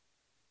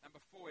 Number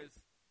 4 is,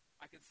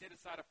 I can set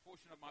aside a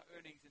portion of my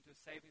earnings into a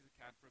savings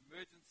account for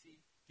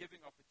emergency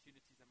giving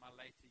opportunities in my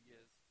later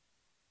years.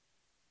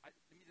 Let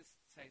me just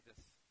say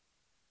this.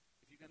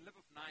 If you can live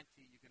off 90,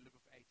 you can live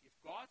off 80. If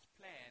God's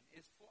plan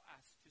is for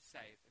us to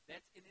save, if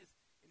that's in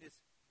his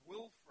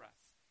will for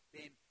us,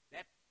 then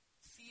that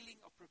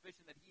ceiling of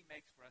provision that he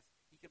makes for us,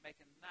 he can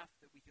make enough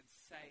that we can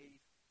save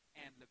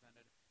and live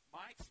under it.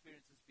 My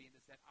experience has been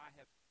is that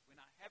when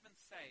I haven't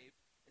saved,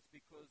 it's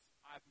because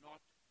I've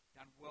not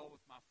done well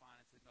with my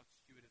finances, not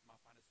stewarded my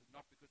finances,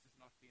 not because there's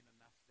not been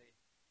enough there.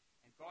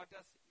 And God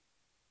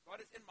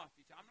is in my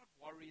future. I'm not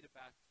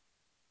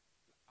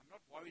I'm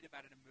not worried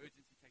about an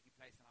emergency taking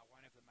place and I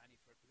won't have the money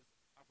for it because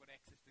I've got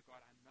access to God.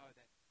 I know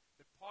that.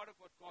 But part of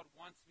what God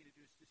wants me to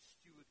do is to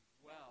steward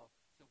well.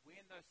 So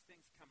when those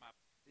things come up,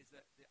 I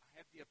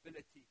have the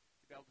ability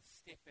to be able to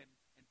step in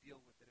and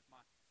deal with it. If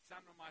my son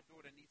or my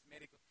daughter needs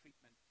medical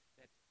treatment,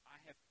 that I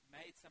have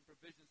made some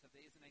provisions so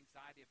there isn't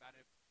anxiety about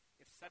it.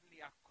 If suddenly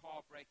our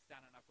car breaks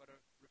down and I've got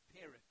to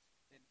repair it,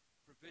 then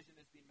provision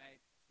has been made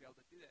to be able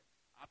to do that.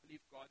 I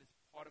believe God is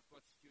part of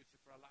God's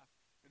stewardship for our life.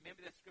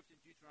 Remember that scripture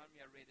in Deuteronomy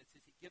I read. It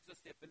says He gives us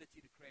the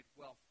ability to create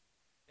wealth.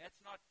 That's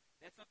not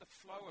the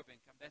flow of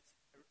income. That's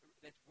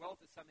wealth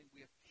is something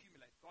we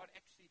accumulate. God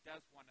actually does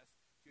want us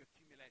to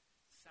accumulate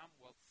some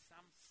wealth,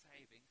 some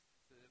savings,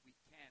 so that we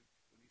can,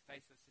 when we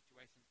face those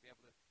situations, be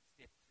able to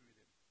step through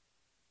them.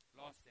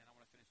 Lastly, and I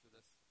want to finish with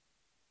this.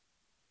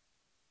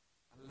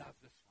 I love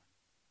this one.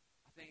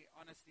 I think,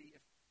 honestly,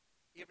 if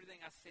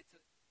everything I said,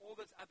 all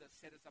those others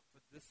set us up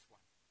for this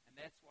one. And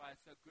that's why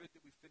it's so good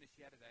that we finish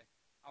here today.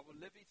 I will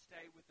live each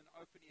day with an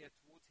open ear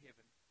towards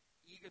heaven,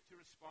 eager to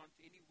respond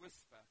to any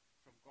whisper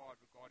from God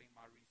regarding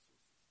my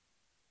resources.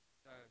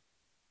 So,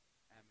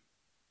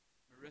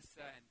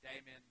 Marissa and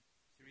Damien,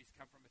 Cerise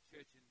come from a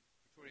church in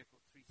Pretoria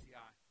called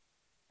 3CI.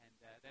 And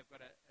they've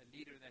got a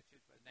leader in that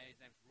church. His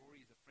name's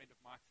Rory. He's a friend of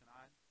Mike's and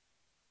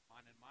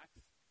mine and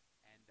Mike's.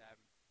 And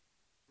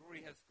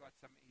Rory has got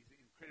he's an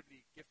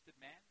incredibly gifted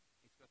man.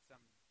 He's got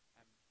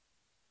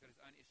got his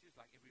own issues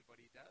like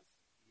everybody does.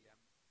 He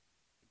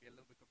can be a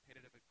little bit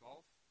competitive at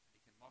golf. And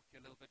he can mock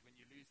you a little bit when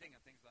you're losing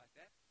and things like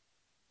that.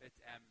 But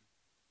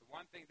the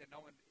one thing that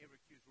no one ever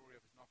accused Rory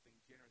of is not being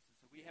generous. And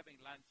so we're having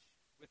lunch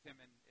with him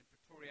in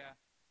Pretoria.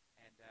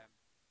 And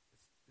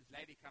this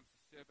lady comes to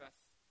serve us.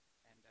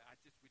 And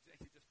we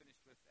actually just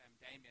finished with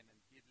Damien, and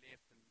he had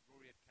left, and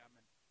Rory had come.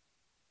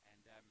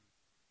 And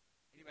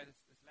anyway,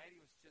 this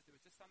lady there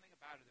was just something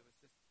about her that was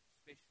just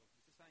special. There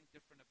was just something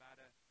different about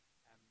her.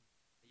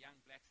 A young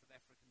black South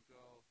African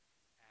girl,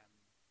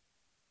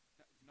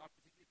 not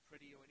particularly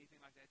pretty or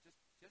anything like that, just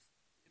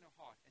in her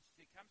heart. And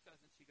she comes to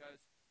us and she goes,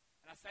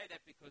 and I say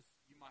that because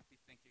you might be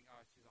thinking,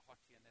 oh, she's a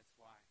hottie and that's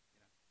why,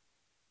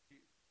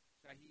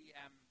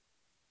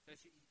 So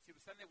she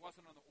was something that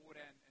wasn't on the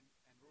order, and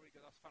Rory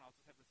goes, oh, it's fine, I'll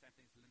just have the same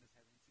things Linda's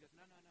having. And she goes,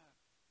 no,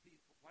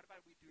 please, what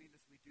about we doing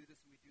this, and we do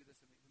this, and we do this,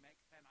 and we make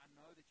a plan. I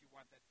know that you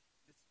want that.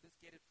 Let's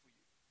get it for you.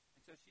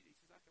 And so he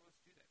says, okay, well, let's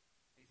do that.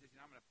 And he says,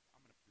 I'm going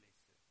to bless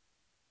her.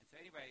 And so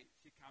anyway,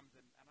 she comes,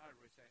 and I don't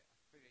really say,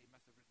 I figure he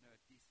must have written her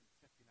a decent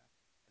tip,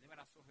 And then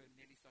when I saw her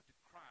nearly start to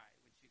cry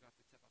when she got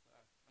the tip, I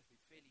thought, oh, must be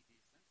fairly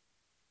decent.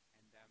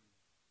 And then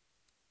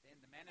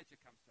the manager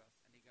comes to us,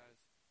 and he goes,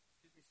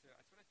 excuse me, sir,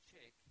 I just want to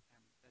check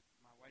that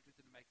my waitress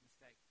didn't make a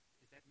mistake.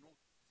 Is that 0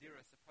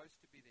 supposed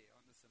to be there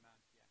on this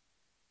amount here?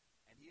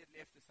 And he had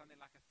left her something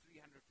like a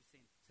 300%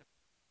 tip.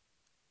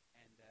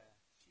 And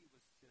she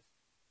was just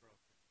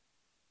broken.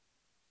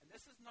 And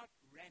this is not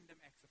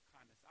random acts of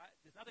kindness.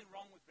 There's nothing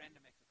wrong with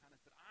random acts of kindness,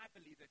 but I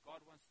believe that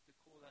God wants to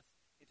call us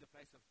into a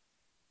place of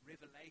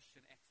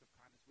revelation acts of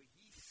kindness, where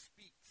He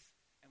speaks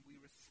and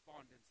we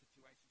respond in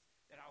situations.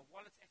 That our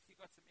wallet's actually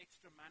got some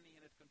extra money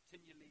in it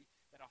continually,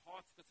 that our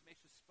heart's got some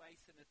extra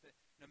space in it, that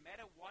no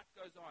matter what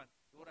goes on,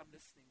 Lord, I'm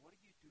listening. What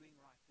are you doing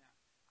right now?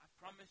 I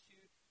promise you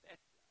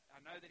that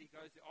I know that he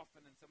goes there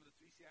often, and some of the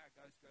 3CI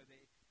guys go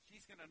there.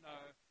 She's going to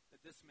know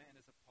that this man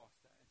is a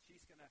pastor, and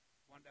she's going to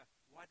wonder,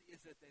 what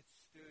is it that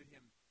stirred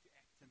him to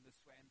act in this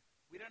way? And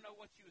we don't know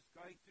what she was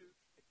going through.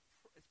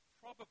 It's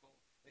probable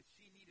that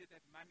she needed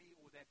that money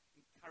or that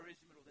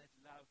encouragement or that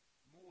love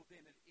more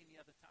than at any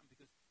other time,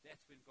 because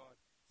that's when God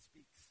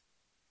speaks.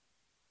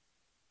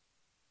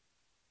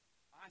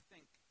 I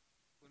think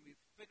when we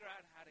figure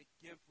out how to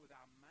give with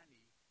our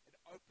money, it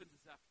opens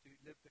us up to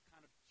live the kind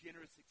of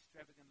generous,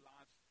 extravagant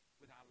lives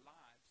with our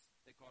lives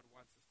that God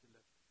wants us to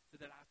live, so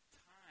that our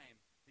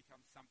time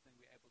becomes something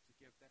we're able to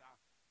give, that our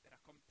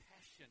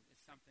compassion is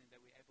something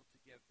that we're able to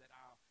give, that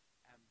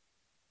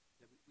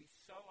that we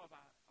sow of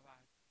our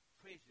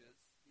treasures,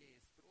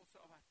 yes, but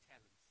also of our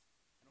talents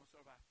and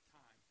also of our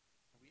time,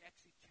 and we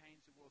actually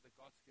change the world that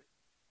God's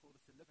called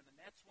us to live in. And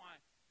that's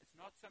why it's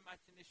not so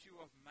much an issue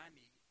of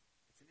money.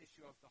 It's an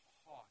issue of the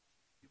heart.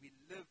 Do we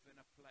live in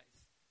a place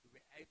where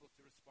we're able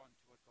to respond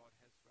to what God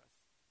has for us?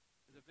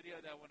 There's a video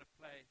that I want to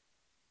play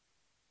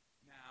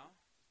now.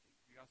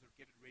 You guys will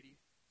get it ready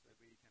so that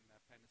we can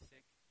play in a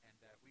sec. And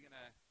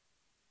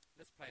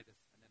let's play this,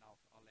 and then I'll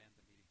land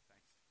the meeting.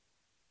 Thanks.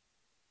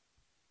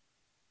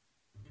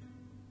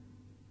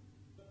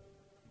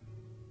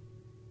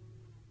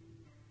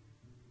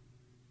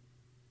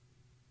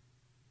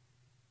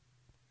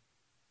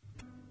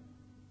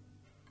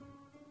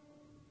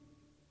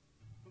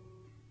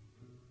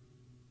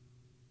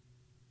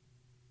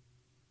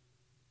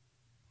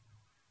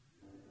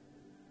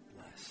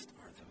 Blessed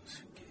are those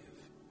who give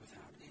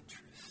without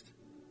interest,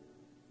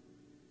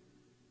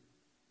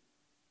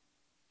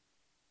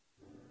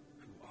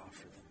 who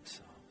offer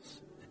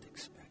themselves and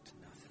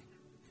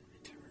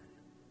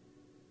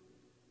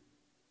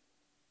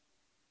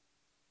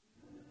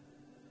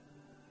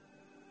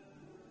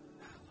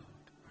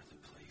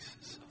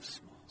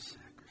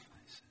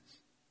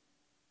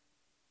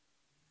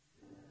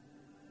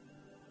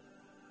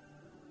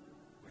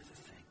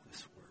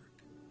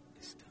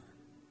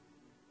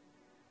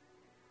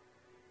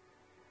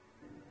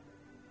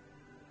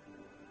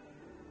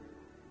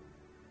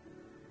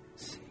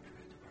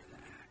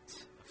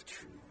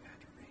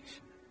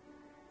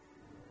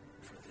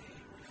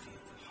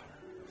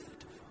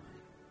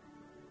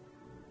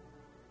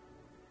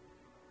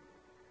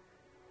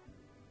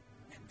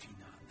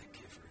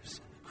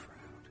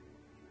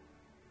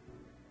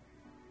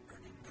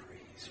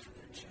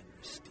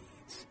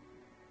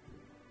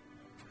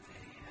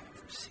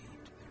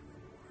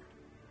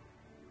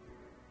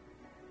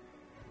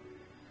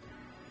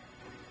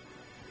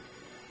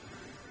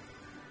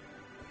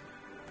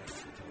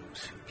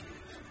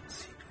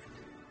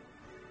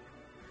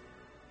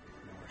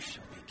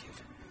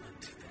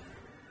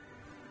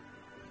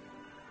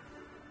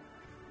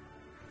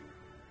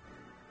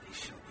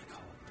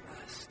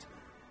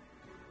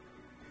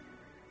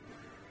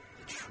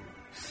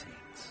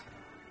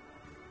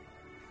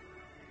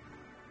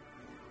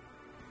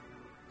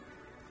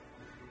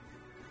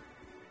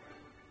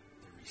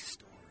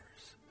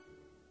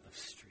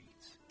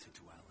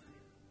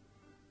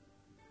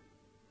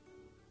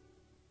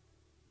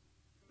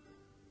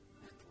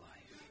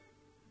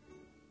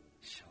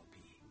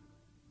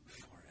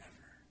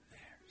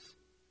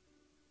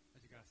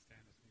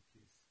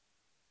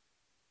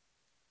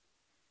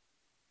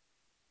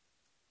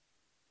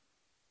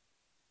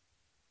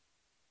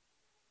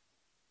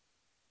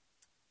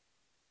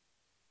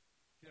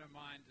you don't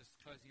mind just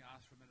closing your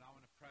eyes for a minute, I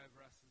want to pray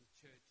over us as a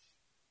church.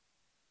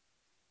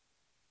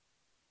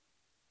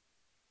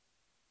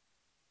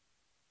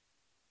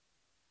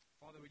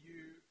 Father, would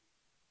you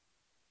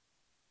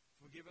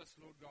forgive us,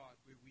 Lord God,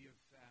 where we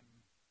have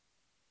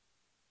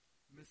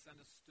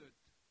misunderstood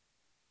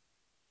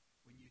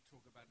when you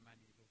talk about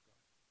money, Lord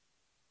God.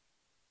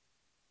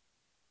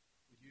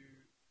 Would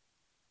you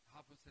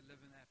help us to live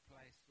in that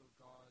place, Lord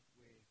God,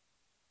 where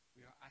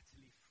we are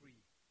utterly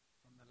free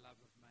from the love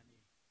of money,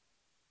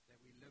 that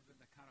we live in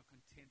the kind of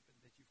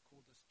contentment that you've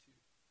called us to.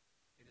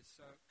 It is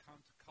so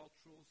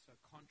countercultural, so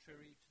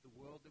contrary to the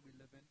world that we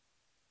live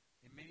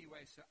in many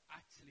ways so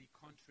utterly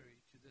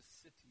contrary to this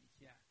city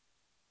here.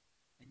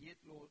 And yet,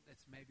 Lord,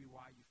 that's maybe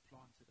why you've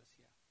planted us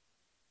here.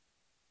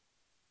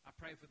 I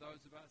pray for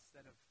those of us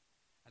that have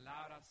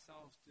allowed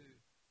ourselves to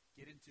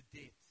get into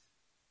debt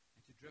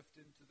and to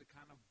drift into the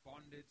kind of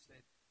bondage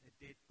that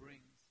debt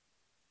brings.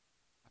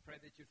 I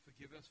pray that you'd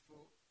forgive us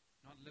for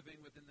not living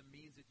within the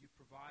means that you've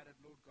provided,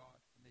 Lord God,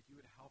 and that you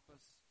would help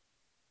us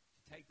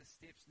to take the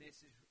steps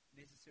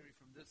necessary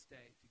from this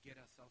day to get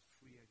ourselves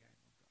free again,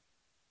 Lord God.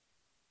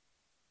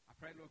 I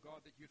pray, Lord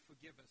God, that you'd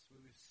forgive us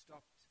where we've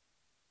stopped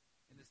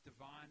in this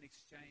divine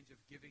exchange of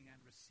giving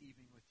and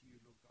receiving with you,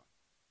 Lord God.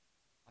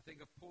 I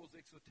think of Paul's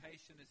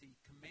exhortation as he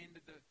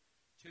commended the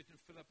church in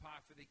Philippi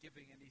for their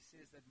giving, and he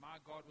says that my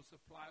God will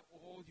supply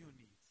all your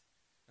needs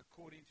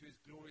according to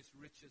his glorious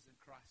riches in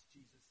Christ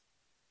Jesus.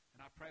 And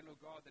I pray, Lord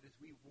God, that as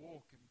we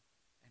walk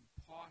and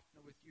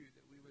partner with you,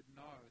 that we would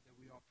know that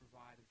we are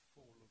provided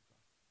for, Lord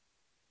God.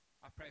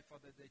 I pray,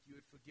 Father, that you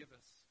would forgive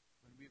us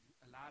when we've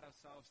allowed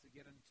ourselves to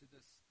get into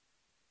this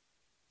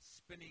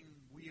spinning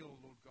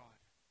wheel, Lord God,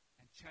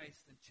 and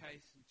chased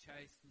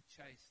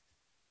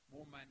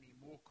more money,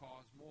 more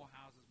cars, more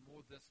houses,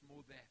 more this,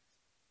 more that,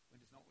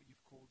 when it's not what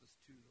you've called us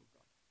to, Lord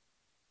God.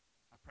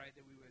 I pray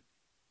that we would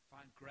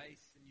find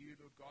grace in you,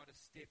 Lord God, to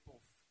step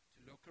off, to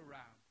look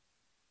around,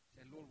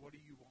 say, Lord, what do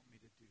you want me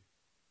to do?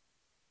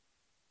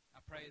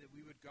 I pray that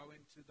we would go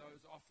into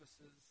those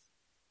offices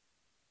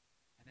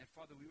and that,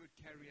 Father, we would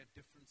carry a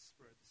different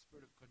spirit, the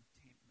spirit of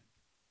contentment.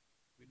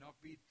 We not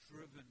be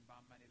driven by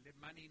money. Let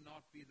money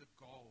not be the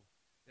goal.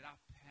 Let our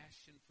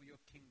passion for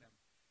your kingdom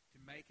to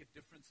make a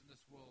difference in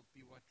this world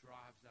be what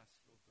drives us,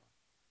 Lord God.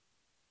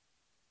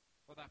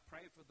 Father, I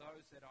pray for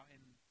those that are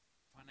in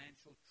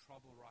financial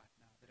trouble right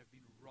now, that have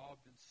been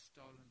robbed and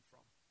stolen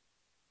from.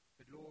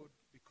 But Lord,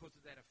 because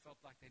of that, I felt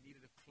like they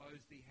needed to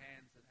close their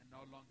hands and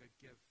no longer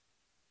give.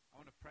 I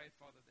want to pray,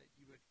 Father, that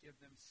you would give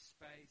them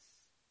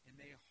space in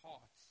their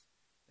hearts,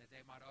 that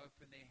they might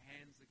open their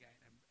hands again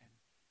and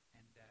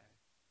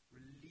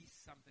release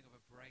something of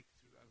a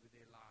breakthrough over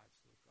their lives,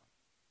 Lord God.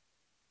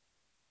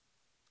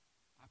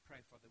 I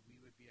pray, Father, we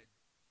would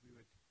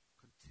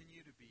continue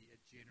to be a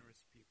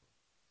generous people.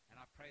 And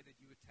I pray that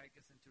you would take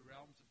us into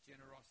realms of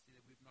generosity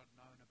that we've not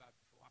known about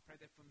before. I pray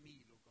that for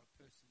me, Lord God,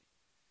 personally.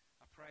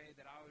 I pray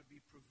that I would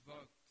be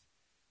provoked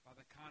by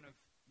the kind of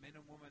men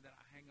and women that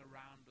I hang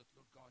around with,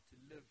 Lord God, to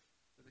live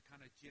with the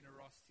kind of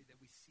generosity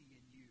that we see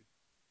in you.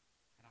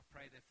 And I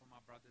pray that for my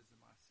brothers and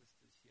my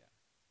sisters here.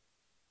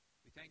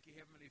 We thank you,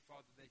 Heavenly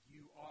Father, that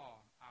you are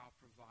our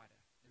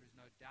provider. There is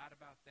no doubt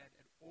about that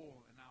at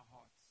all in our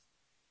hearts.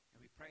 And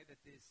we pray that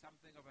there's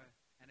something of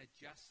an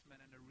adjustment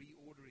and a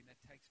reordering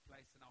that takes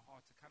place in our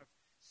hearts, a kind of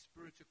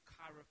spiritual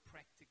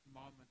chiropractic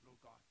moment,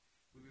 Lord God,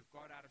 where we've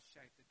got out of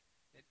shape,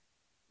 that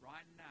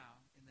right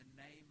now, in the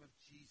name of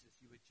Jesus,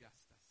 you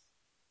adjust us.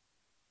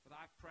 But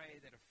I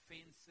pray that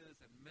offenses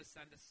and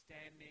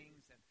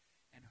misunderstandings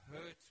and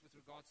hurts with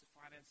regards to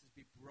finances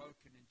be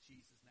broken in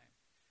Jesus' name.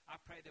 I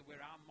pray that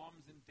where our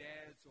moms and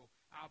dads or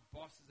our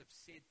bosses have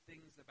said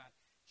things about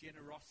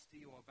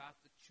generosity or about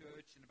the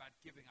church and about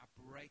giving, I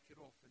break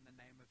it off in the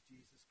name of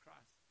Jesus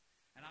Christ.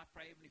 And I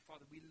pray, Heavenly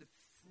Father, we live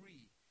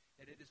free,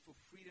 that it is for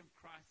freedom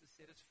Christ has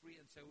set us free,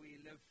 and so we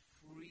live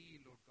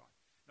free, Lord God.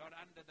 Not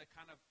under the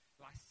kind of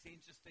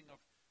licentious thing of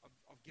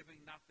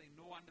giving nothing,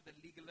 nor under the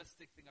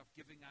legalistic thing of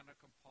giving under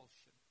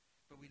compulsion.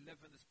 But we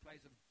live in this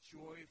place of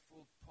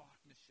joyful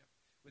partnership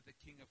with the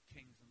King of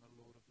Kings and the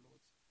Lord of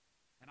Lords.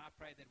 And I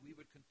pray that we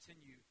would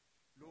continue,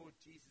 Lord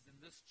Jesus, in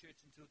this church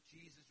until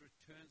Jesus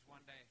returns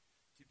one day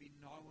to be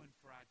known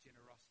for our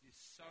generosity.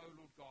 So,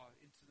 Lord God,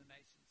 into the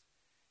nations.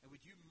 And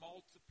would you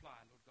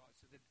multiply, Lord God,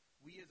 so that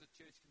we as a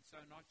church can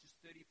sow not just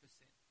 30%,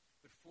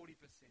 but 40%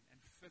 and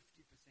 50%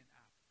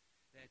 out.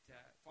 That,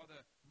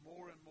 Father,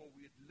 more and more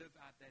we would live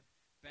out that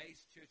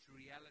base church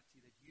reality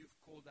that you've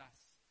called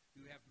us,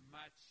 who have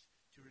much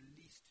to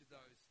release to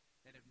those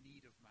that have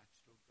need of much,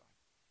 Lord God.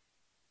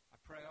 I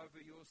pray over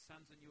your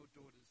sons and your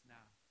daughters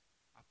now.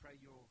 I pray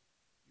the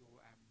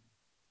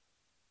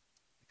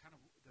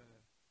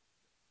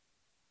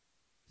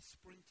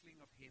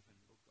sprinkling of heaven,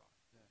 Lord God,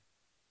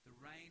 the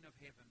rain of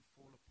heaven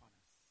fall upon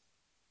us.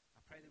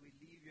 I pray that we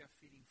leave here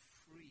feeling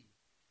free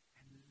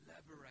and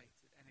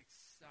liberated and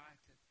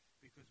excited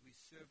because we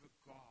serve a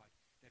God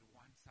that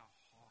wants our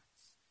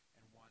hearts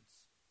and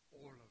wants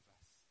all of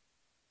us.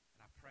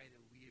 And I pray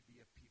that we be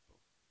a people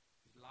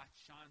whose light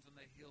shines on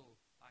the hill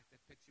like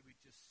that picture we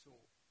just saw,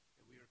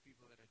 that we are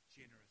people that are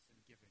generous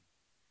and giving.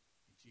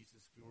 In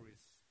Jesus'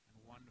 glorious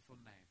and wonderful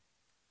name,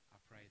 I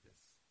pray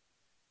this.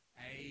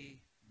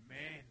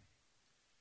 Amen.